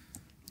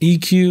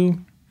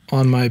EQ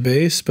on my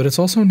bass, but it's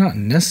also not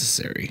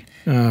necessary.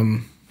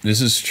 This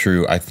is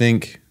true. I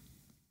think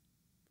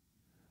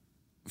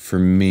for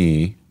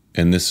me,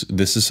 and this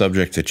is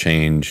subject to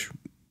change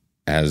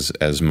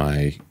as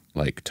my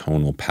like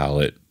tonal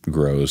palette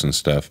grows and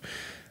stuff.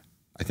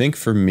 I think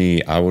for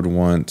me, I would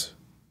want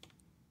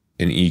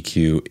an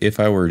EQ, if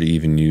I were to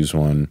even use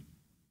one,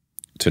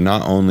 to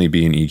not only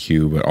be an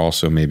EQ, but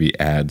also maybe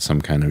add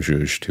some kind of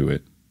zhuzh to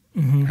it,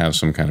 have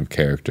some kind of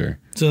character.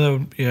 So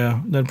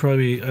that'd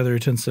probably be either a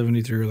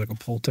 1073 or like a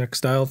Pultec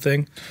style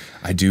thing.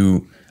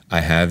 I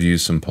have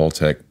used some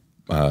Pultec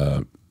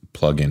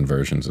plug-in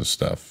versions of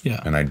stuff. Yeah.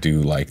 And I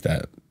do like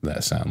that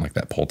sound, like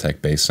that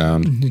Pultec bass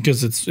sound.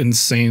 Because it's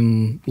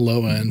insane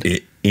low end.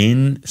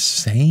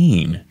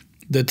 Insane.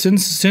 The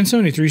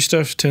 1073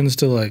 stuff tends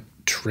to like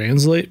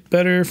translate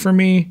better for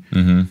me.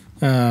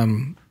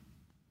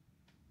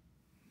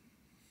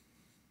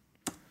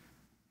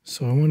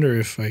 So I wonder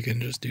if I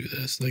can just do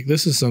this. Like,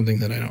 this is something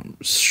that I don't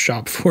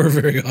shop for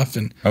very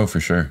often. Oh,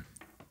 for sure.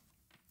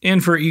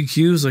 And for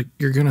EQs, like,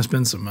 you're going to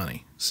spend some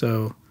money.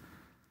 So,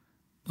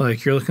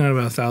 like, you're looking at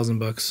about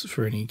 $1,000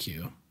 for an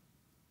EQ.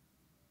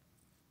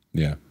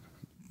 Yeah.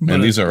 But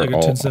and these are like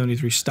all a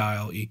 1073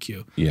 style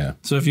EQ. Yeah.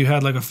 So if you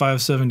had like a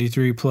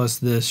 573 plus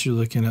this, you're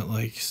looking at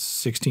like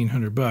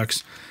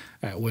 $1,600.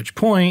 At which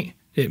point,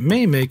 it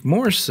may make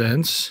more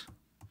sense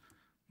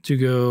to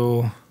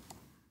go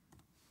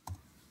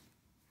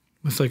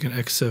with like an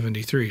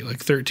X73,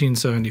 like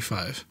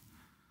 1375.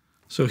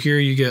 So here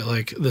you get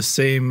like the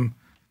same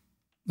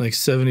like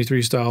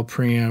 73 style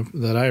preamp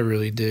that I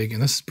really dig,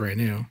 and this is brand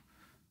new,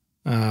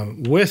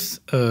 with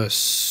a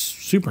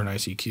super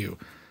nice EQ.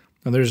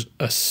 Now there's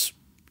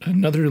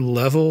another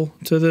level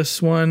to this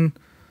one.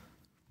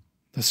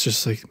 That's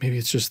just like, maybe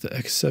it's just the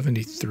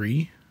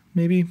X73,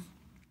 maybe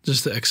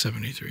just the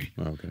X73.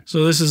 Oh, okay.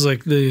 So this is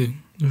like the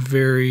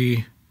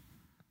very,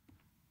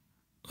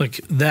 like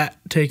that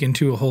taken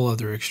to a whole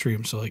other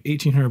extreme. So like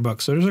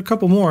 $1,800. So there's a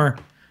couple more,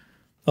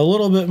 a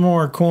little bit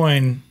more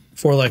coin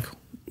for like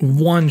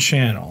one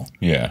channel.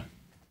 Yeah.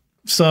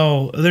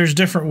 So there's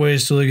different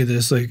ways to look at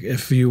this. Like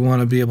if you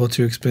want to be able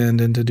to expand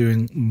into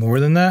doing more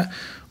than that,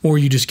 or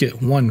you just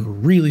get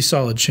one really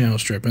solid channel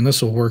strip, and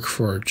this will work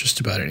for just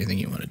about anything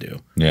you want to do.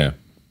 Yeah.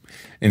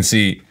 And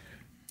see,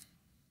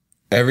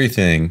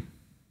 everything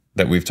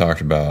that we've talked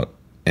about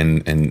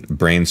and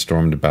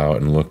brainstormed about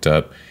and looked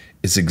up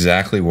is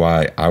exactly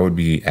why I would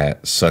be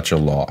at such a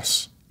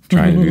loss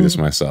trying to do this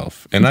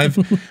myself. And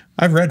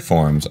I've read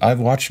forums, I've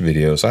watched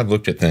videos, I've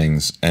looked at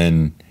things,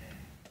 and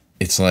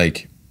it's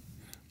like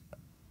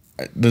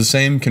the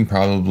same can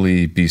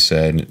probably be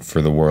said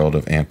for the world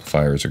of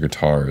amplifiers or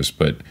guitars,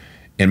 but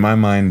in my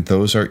mind,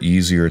 those are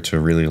easier to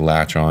really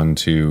latch on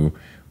to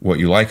what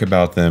you like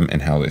about them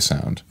and how they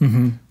sound.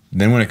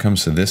 Then when it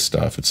comes to this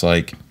stuff, it's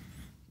like,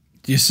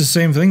 it's the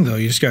same thing though.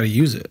 You just got to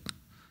use it.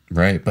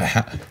 Right.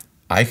 But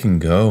I can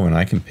go and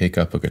I can pick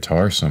up a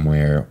guitar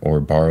somewhere or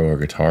borrow a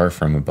guitar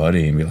from a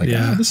buddy and be like,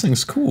 yeah, this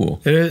thing's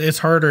cool. It's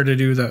harder to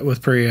do that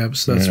with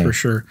preamps. That's for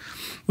sure.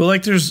 Well,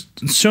 like there's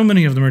so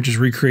many of them are just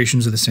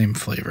recreations of the same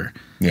flavor.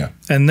 Yeah.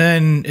 And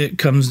then it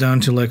comes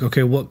down to like,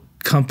 okay, what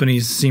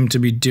companies seem to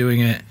be doing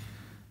it?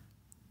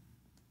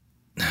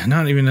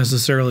 Not even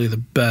necessarily the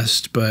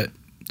best, but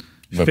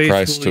the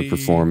price to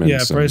performance.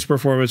 Yeah, price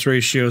performance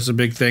ratio is a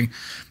big thing.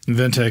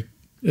 Vintech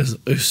is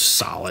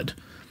solid.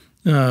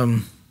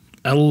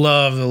 I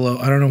love the low.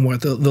 I don't know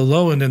what the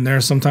low end in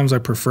there. Sometimes I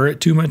prefer it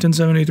to my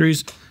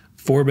 1073s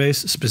for bass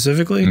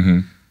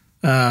specifically.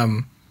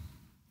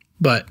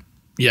 But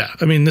yeah,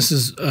 I mean, this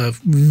is a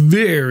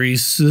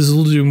this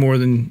will do more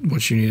than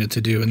what you need it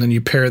to do. And then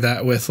you pair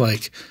that with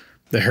like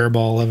the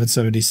Hairball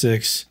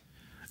 1176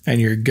 and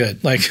you're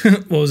good. Like,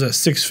 what was that,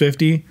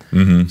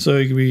 650? So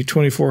it could be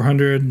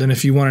 2,400. Then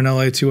if you want an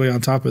LA2A on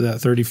top of that,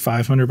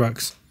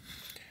 $3,500.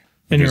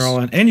 And you're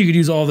all in. And you could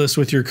use all this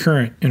with your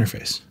current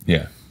interface.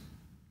 Yeah.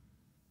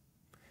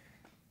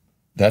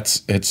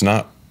 It's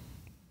not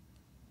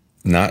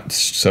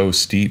so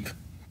steep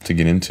to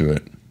get into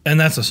it. And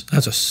that's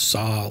a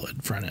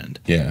solid front end.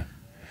 Yeah.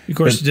 Of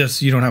course,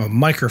 just you don't have a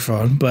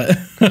microphone, but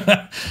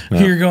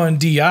you're going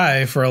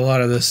DI for a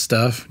lot of this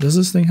stuff. Does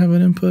this thing have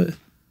an input?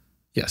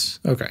 Yes.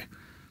 Okay.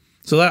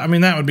 So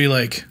that would be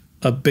like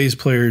a bass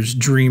player's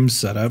dream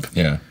setup.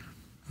 Yeah.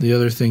 The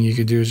other thing you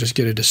could do is just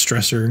get a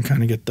distressor and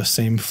kind of get the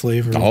same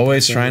flavor.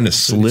 Always trying to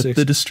slip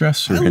the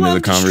distressor into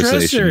the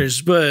conversation.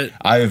 But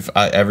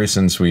I ever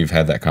since we've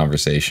had that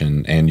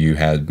conversation and you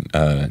had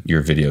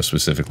your video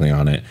specifically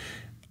on it,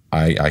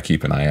 I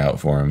keep an eye out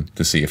for them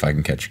to see if I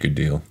can catch a good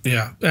deal.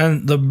 Yeah,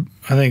 and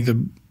I think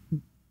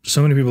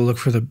so many people look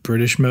for the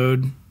British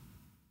mode.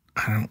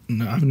 I don't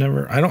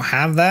know. I don't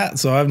have that,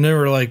 so I've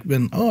never like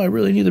been. Oh, I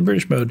really need the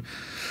British mode.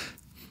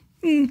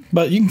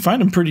 But you can find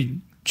them pretty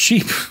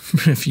cheap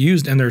if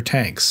used, and they're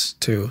tanks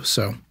too.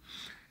 So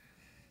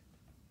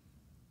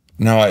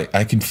now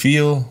I can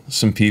feel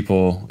some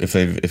people if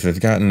they've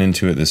gotten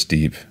into it this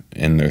deep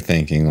and they're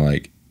thinking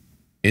like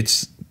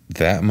it's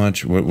that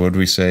much. What would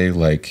we say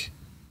like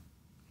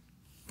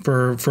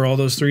for all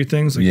those three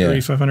things like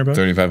 $3,500?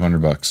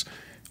 $3,500.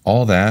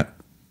 All that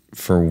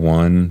for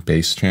one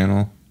bass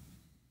channel.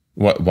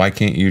 Why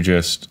can't you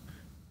just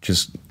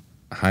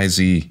high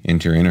Z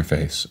into your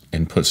interface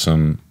and put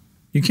some?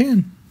 You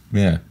can.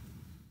 Yeah.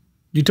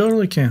 You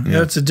totally can. Yeah.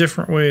 That's a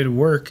different way to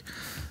work.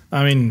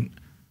 I mean,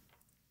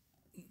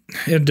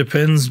 it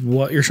depends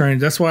what you're trying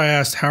to. That's why I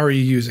asked, how are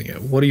you using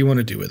it? What do you want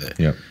to do with it?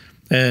 Yep.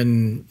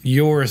 And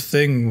your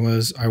thing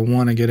was, I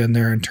want to get in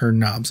there and turn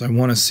knobs. I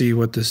want to see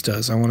what this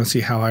does. I want to see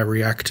how I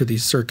react to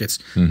these circuits.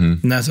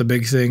 Mm-hmm. And that's a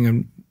big thing.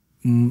 And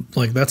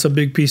like, that's a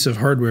big piece of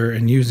hardware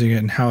and using it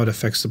and how it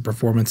affects the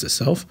performance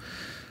itself.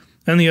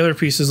 And the other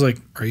piece is like,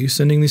 are you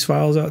sending these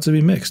files out to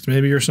be mixed?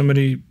 Maybe you're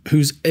somebody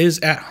is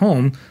at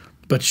home,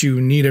 but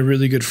you need a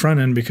really good front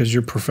end because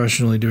you're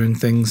professionally doing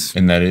things.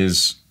 And that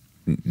is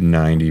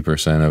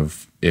 90%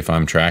 of if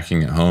I'm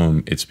tracking at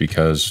home, it's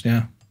because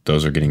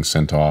those are getting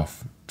sent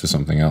off to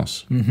something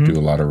else. Mm-hmm. Do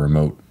a lot of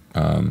remote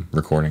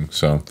recording.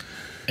 So,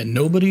 and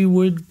nobody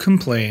would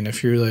complain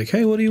if you're like,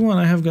 hey, what do you want?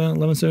 I have got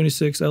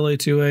 1176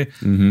 LA2A.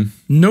 Mm-hmm.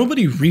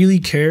 Nobody really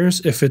cares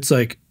if it's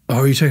like, oh,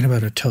 are you talking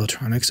about a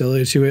Teletronics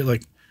LA2A?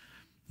 Like,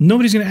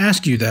 nobody's going to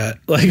ask you that.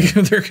 Like,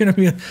 they're going to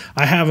be,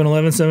 I have an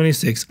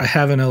 1176. I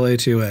have an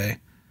LA2A.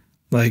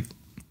 Like,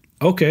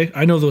 okay,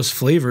 I know those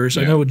flavors.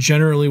 Yeah. I know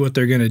generally what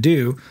they're going to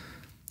do.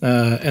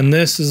 And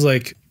this is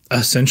like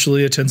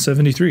essentially a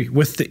 1073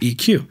 with the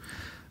EQ.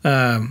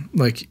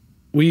 Like,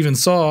 we even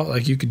saw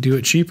like you could do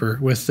it cheaper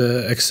with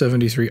the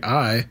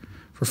X73i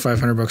for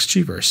 $500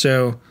 cheaper.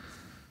 So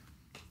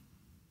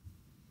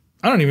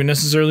I don't even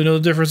necessarily know the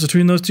difference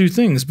between those two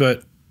things,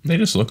 but they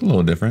just look a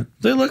little different.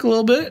 They look a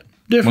little bit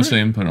different. What's the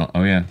input on?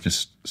 Oh yeah,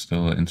 just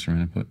still an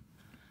instrument input.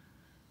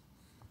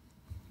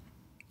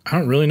 I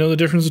don't really know the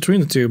difference between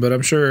the two, but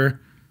I'm sure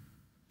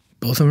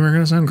both of them are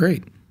going to sound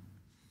great.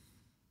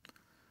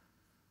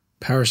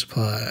 Power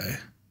supply.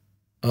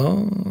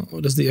 Oh,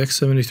 does the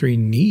X73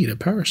 need a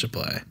power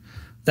supply?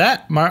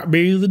 That might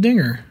be the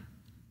dinger.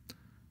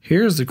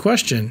 Here's the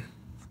question.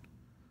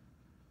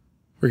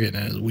 We're getting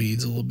into the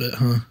weeds a little bit,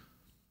 huh?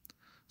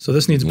 So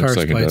this needs a power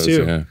supply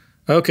too. Yeah.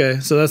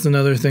 Okay, so that's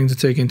another thing to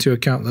take into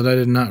account that I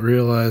did not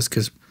realize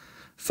because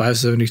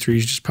 573s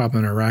just pop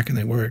in a rack and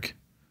they work.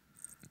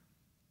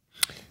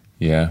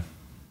 Yeah.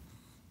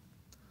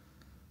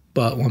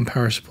 But one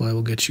power supply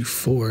will get you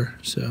 4,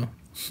 so.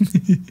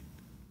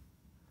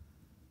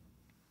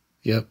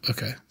 Yep,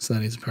 okay. So that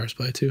needs a power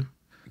supply too.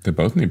 They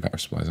both need power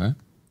supplies, eh?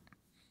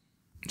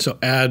 So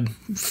add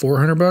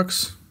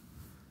 $400?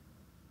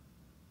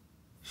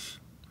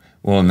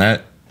 Well, and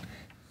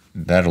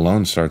that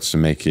alone starts to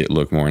make it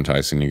look more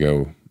enticing to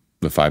go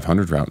the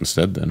 500 route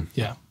instead then.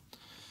 Yeah.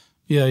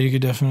 Yeah, you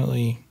could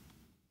definitely,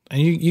 and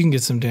you can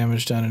get some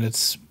damage done, and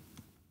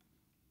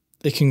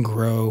it can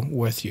grow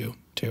with you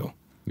too.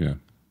 Yeah.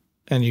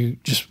 And you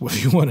just,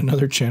 if you want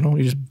another channel,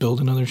 you just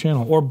build another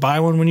channel or buy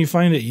one when you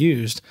find it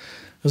used.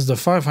 Because the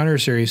 500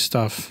 series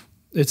stuff,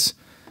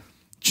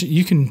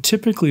 you can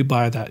typically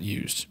buy that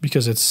used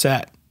because it's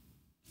sat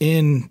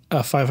in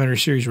a 500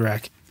 series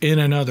rack in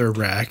another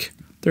rack.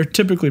 They're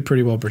typically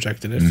pretty well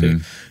protected.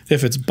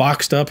 If it's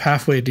boxed up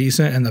halfway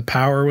decent and the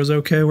power was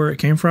okay where it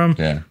came from,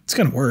 it's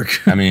going to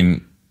work. I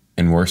mean,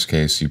 in worst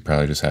case, you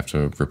probably just have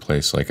to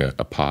replace like a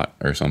pot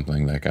or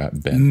something that got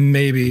bent.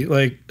 Maybe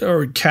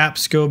or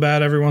caps go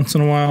bad every once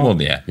in a while.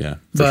 Well, yeah,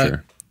 for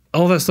sure.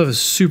 All that stuff is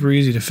super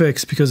easy to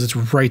fix because it's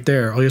right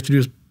there. All you have to do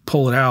is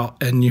pull it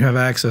out and you have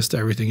access to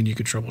everything and you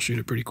can troubleshoot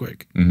it pretty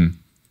quick. Mm-hmm.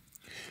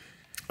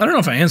 I don't know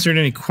if I answered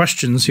any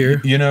questions here.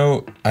 You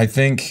know, I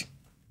think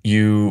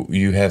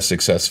you have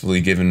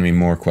successfully given me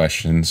more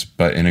questions,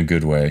 but in a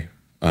good way.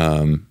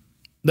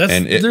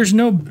 There's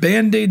no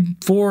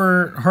Band-Aid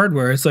for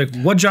hardware. It's like,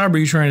 what job are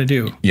you trying to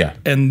do? Yeah.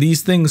 And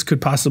these things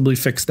could possibly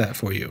fix that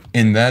for you.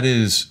 And that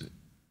is,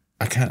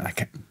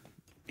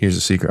 here's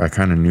a secret. I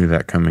kind of knew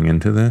that coming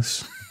into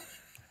this.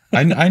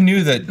 I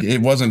knew that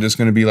it wasn't just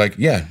going to be like,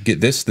 yeah, get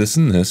this, this,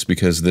 and this,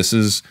 because this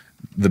is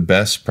the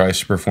best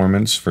price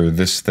performance for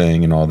this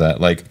thing and all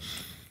that. Like,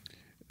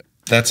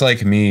 that's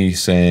like me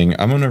saying,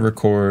 I'm going to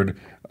record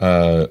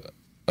a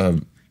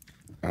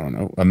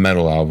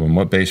metal album.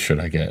 What bass should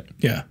I get?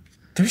 Yeah.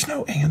 There's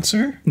no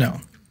answer. No.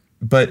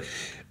 But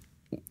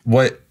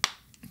what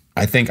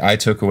I think I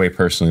took away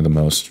personally the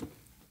most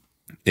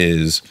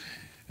is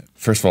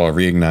first of all, it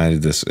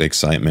reignited this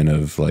excitement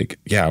of like,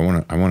 yeah, I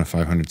want a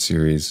 500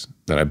 series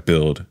that I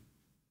build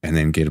and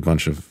then get a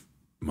bunch of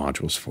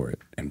modules for it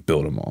and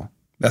build them all.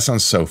 That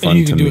sounds so fun to me.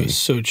 And you can do it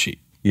so cheap.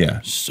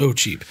 Yeah. So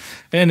cheap.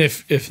 And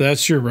if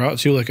that's your route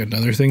too, like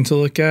another thing to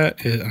look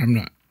at,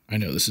 I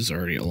know this is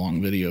already a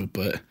long video,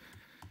 but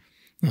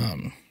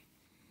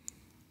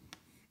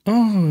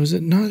is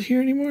it not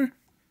here anymore?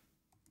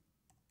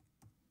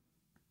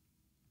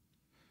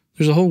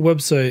 There's a whole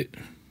website.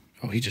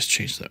 Oh, he just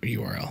changed that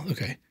URL.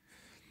 Okay.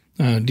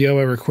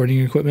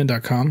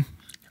 DIYrecordingequipment.com.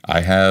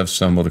 I have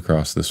stumbled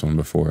across this one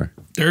before.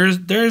 There's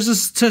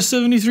this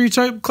 73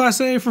 type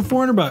Class A for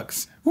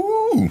 $400.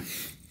 Ooh.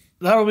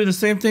 That'll be the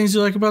same things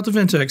you like about the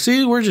Vintech.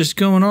 See, we're just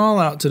going all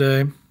out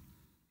today.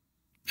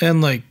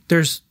 And like,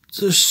 there's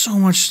so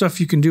much stuff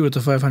you can do with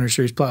the 500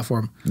 series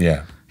platform.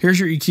 Yeah. Here's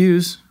your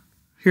EQs.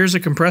 Here's a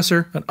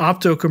compressor, an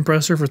opto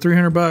compressor for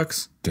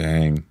 $300.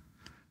 Dang.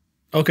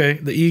 Okay,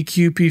 the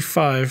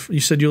EQ35.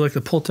 You said you like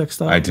the Pultec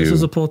style. I do. This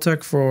is a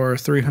Pultec for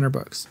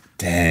 $300.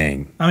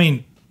 Dang. I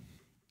mean,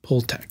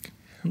 Pultec.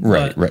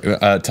 Right.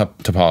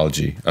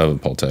 Topology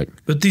of Pultec.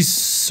 But these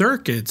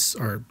circuits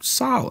are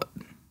solid.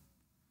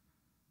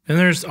 And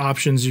there's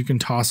options you can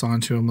toss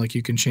onto them. Like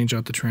you can change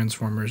out the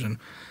transformers. And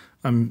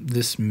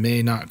this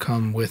may not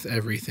come with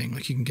everything.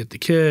 Like you can get the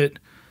kit,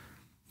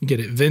 you get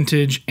it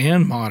vintage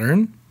and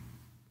modern.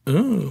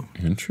 Oh.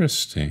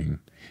 Interesting.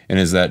 And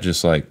is that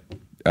just like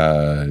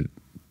probably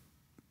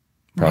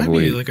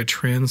maybe like a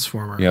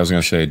transformer? Yeah, I was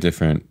going to say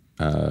different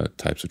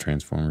types of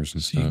transformers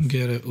and stuff. You can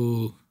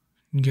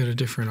get a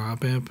different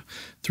op amp.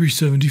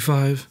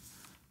 375.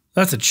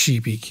 That's a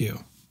cheap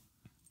EQ.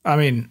 I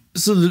mean,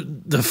 so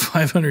the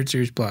 500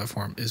 series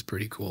platform is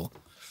pretty cool.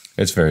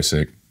 It's very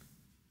sick.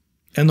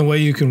 And the way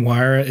you can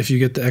wire it, if you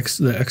get the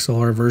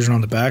XLR version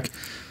on the back,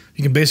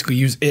 you can basically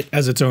use it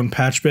as its own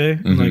patch bay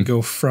and like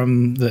go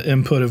from the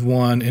input of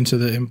one into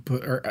the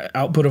input or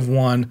output of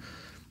one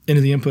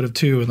into the input of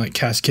two and like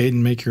cascade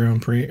and make your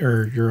own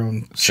your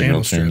own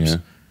channel strips,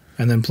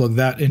 and then plug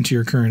that into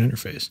your current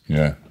interface.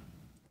 Yeah.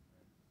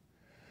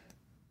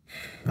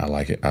 I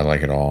like it. I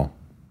like it all.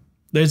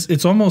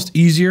 It's almost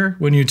easier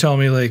when you tell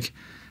me like,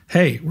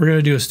 hey, we're going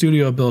to do a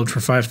studio build for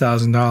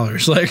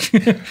 $5,000.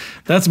 Like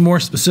that's more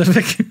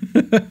specific.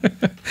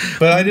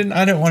 But I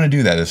didn't want to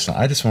do that this time.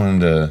 I just wanted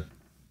to.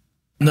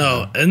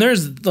 No. And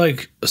there's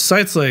like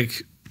sites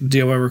like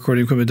DIY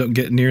recording equipment don't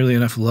get nearly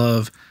enough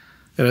love.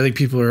 And I think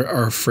people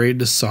are afraid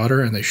to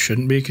solder, and they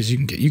shouldn't be, because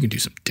you can do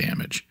some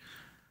damage.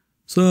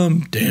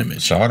 Some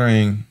damage.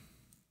 Soldering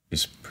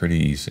is pretty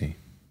easy.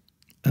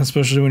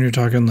 Especially when you're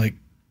talking like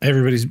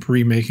everybody's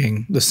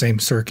remaking the same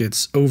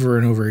circuits over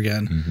and over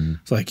again.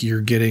 It's like you're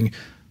getting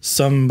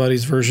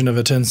somebody's version of a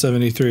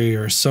 1073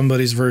 or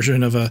somebody's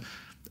version of a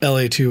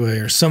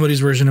LA2A or somebody's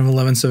version of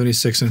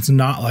 1176. And it's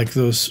not like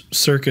those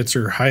circuits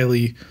are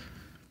highly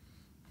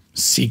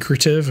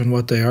secretive in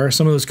what they are.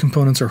 Some of those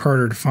components are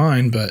harder to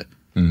find, but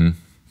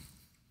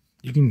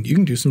you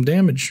can do some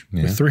damage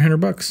with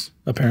 $300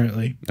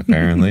 apparently.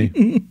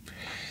 Apparently.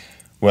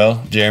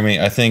 Well, Jeremy,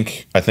 I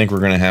think we're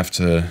going to have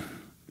to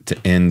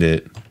end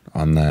it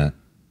on that,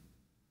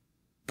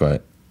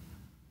 but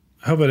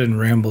I hope I didn't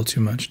ramble too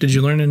much. Did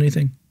you learn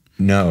anything?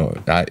 No,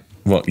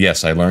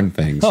 yes, I learned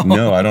things.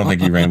 No, I don't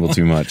think you ramble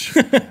too much.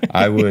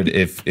 I would,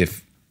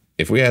 if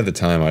we had the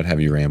time, I'd have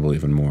you ramble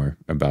even more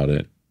about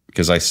it,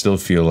 because I still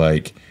feel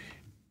like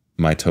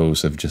my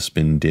toes have just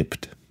been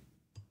dipped.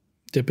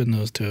 Dipping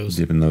those toes.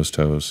 Dipping those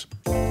toes.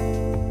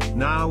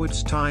 Now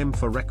it's time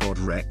for Record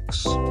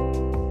Rex.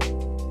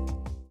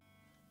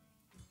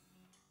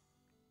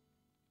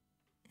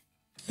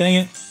 Dang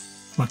it.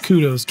 My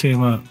kudos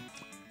came up.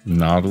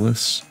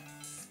 Nautilus.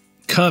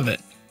 Covet.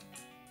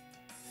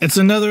 It's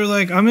another,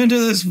 like, I'm into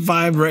this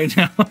vibe right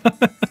now.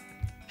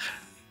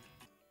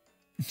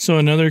 So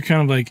another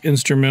kind of like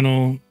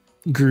instrumental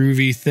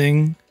groovy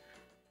thing.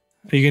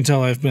 You can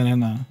tell I've been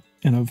in a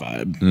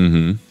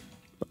vibe.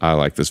 I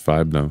like this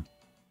vibe though.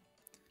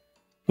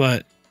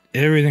 But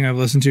everything I've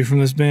listened to from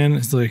this band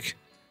is like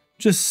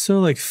just so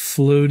like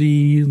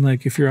floaty,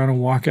 like if you're on a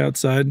walk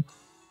outside,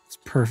 it's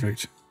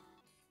perfect.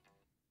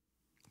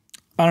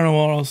 I don't know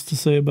what else to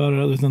say about it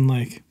other than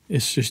like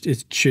it's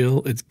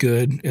chill, it's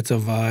good, it's a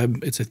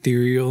vibe, it's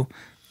ethereal.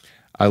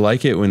 I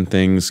like it when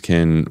things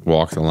can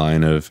walk the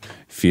line of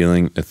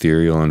feeling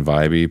ethereal and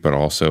vibey, but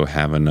also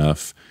have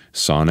enough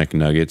sonic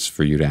nuggets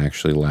for you to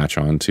actually latch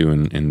onto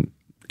and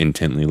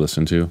intently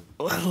listen to.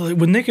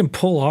 When they can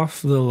pull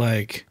off the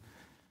like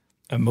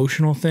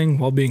emotional thing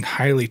while being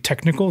highly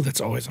technical,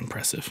 that's always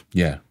impressive.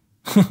 Yeah.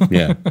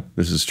 Yeah,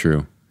 this is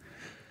true.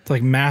 It's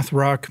like math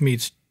rock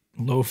meets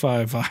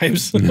lo-fi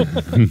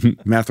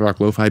vibes. Math rock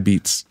lo-fi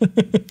beats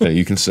that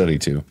you can study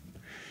to.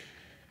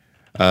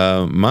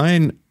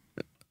 Mine,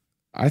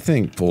 I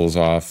think, pulls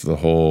off the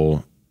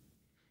whole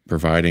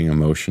providing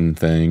emotion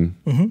thing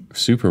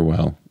super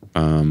well.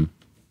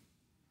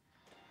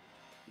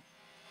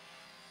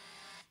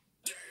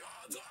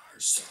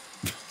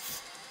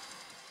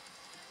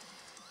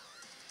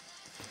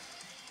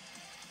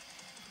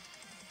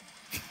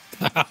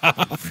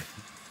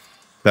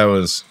 That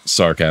was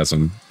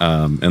sarcasm,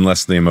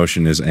 unless the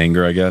emotion is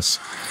anger, I guess.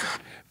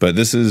 But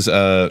this is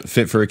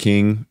Fit for a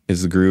King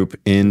is the group.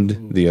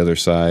 End the Other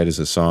Side is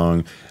a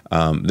song.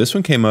 This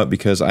one came up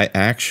because I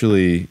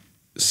actually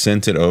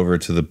sent it over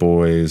to the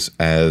boys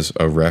as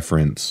a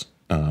reference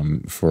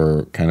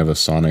for kind of a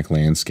sonic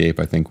landscape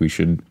I think we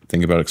should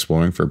think about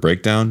exploring for a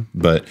breakdown.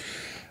 But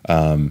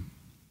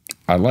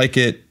I like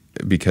it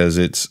because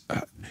it's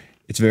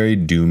very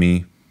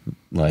doomy.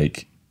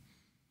 Like,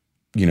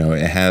 you know,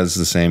 it has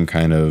the same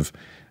kind of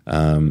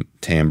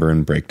timbre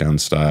and breakdown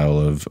style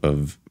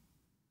of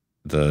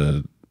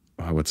the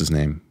what's his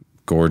name?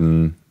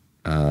 Gordon,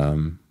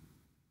 Mick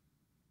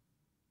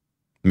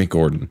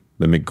Gordon,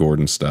 the Mick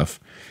Gordon stuff.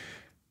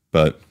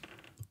 But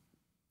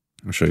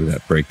I'll show you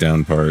that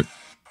breakdown part.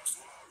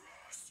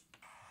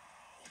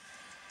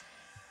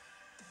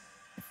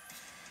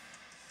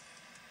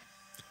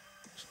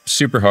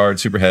 Super hard,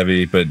 super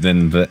heavy, but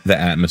then the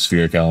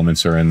atmospheric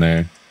elements are in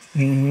there.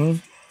 Mm-hmm.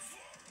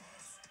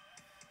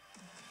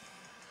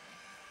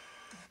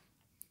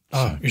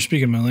 Oh, you're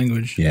speaking my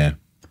language. Yeah.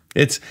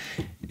 It's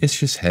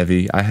just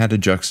heavy. I had a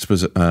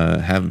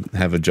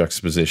have a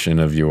juxtaposition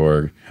of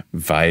your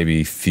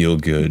vibey, feel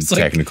good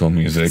technical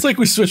music. It's like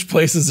we switch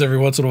places every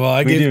once in a while.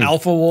 I gave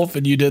Alpha Wolf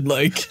and you did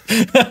like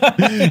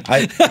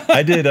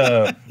I did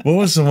what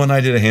was the one I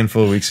did a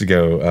handful of weeks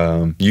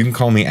ago? You Can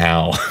Call Me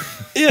Al.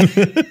 Yeah.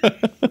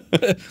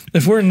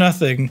 If we're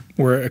nothing,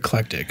 we're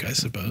eclectic, I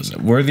suppose.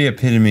 We're the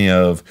epitome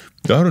of,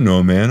 I don't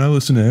know, man, I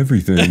listen to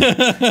everything.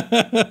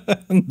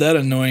 That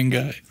annoying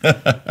guy.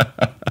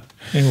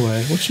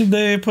 Anyway, what should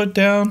they put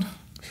down?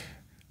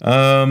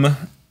 What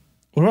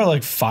about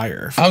like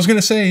fire? I was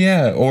gonna say,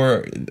 yeah,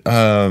 or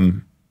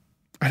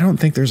I don't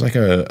think there's like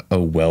a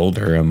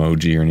welder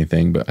emoji or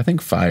anything, but I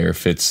think fire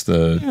fits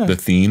the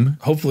theme.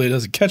 Hopefully it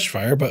doesn't catch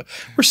fire, but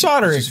we're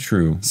soldering. It's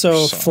true.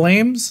 So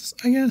flames,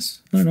 I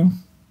guess. I don't know.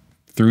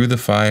 Through the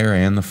fire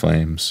and the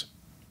flames.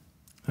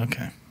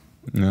 Okay.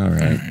 All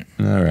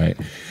right.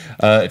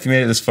 If you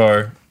made it this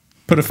far,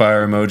 put a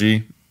fire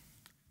emoji,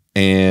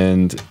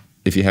 and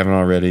if you haven't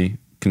already,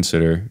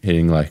 consider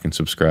hitting like and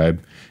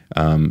subscribe.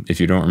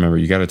 If you don't remember,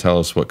 you got to tell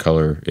us what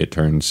color it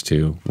turns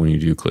to when you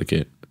do click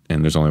it,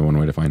 and there's only one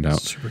way to find out.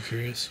 Super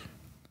curious.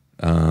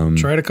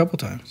 Try it a couple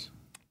times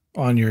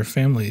on your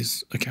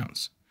family's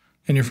accounts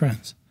and your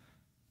friends.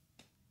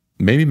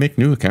 Maybe make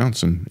new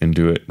accounts and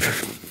do it.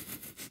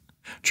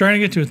 Trying to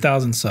get to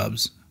 1,000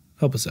 subs.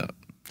 Help us out.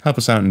 Help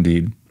us out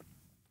indeed.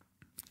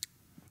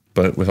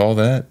 But with all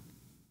that,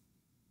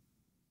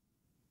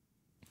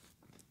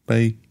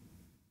 bye.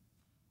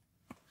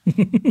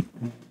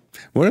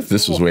 What if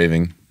this was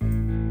waving?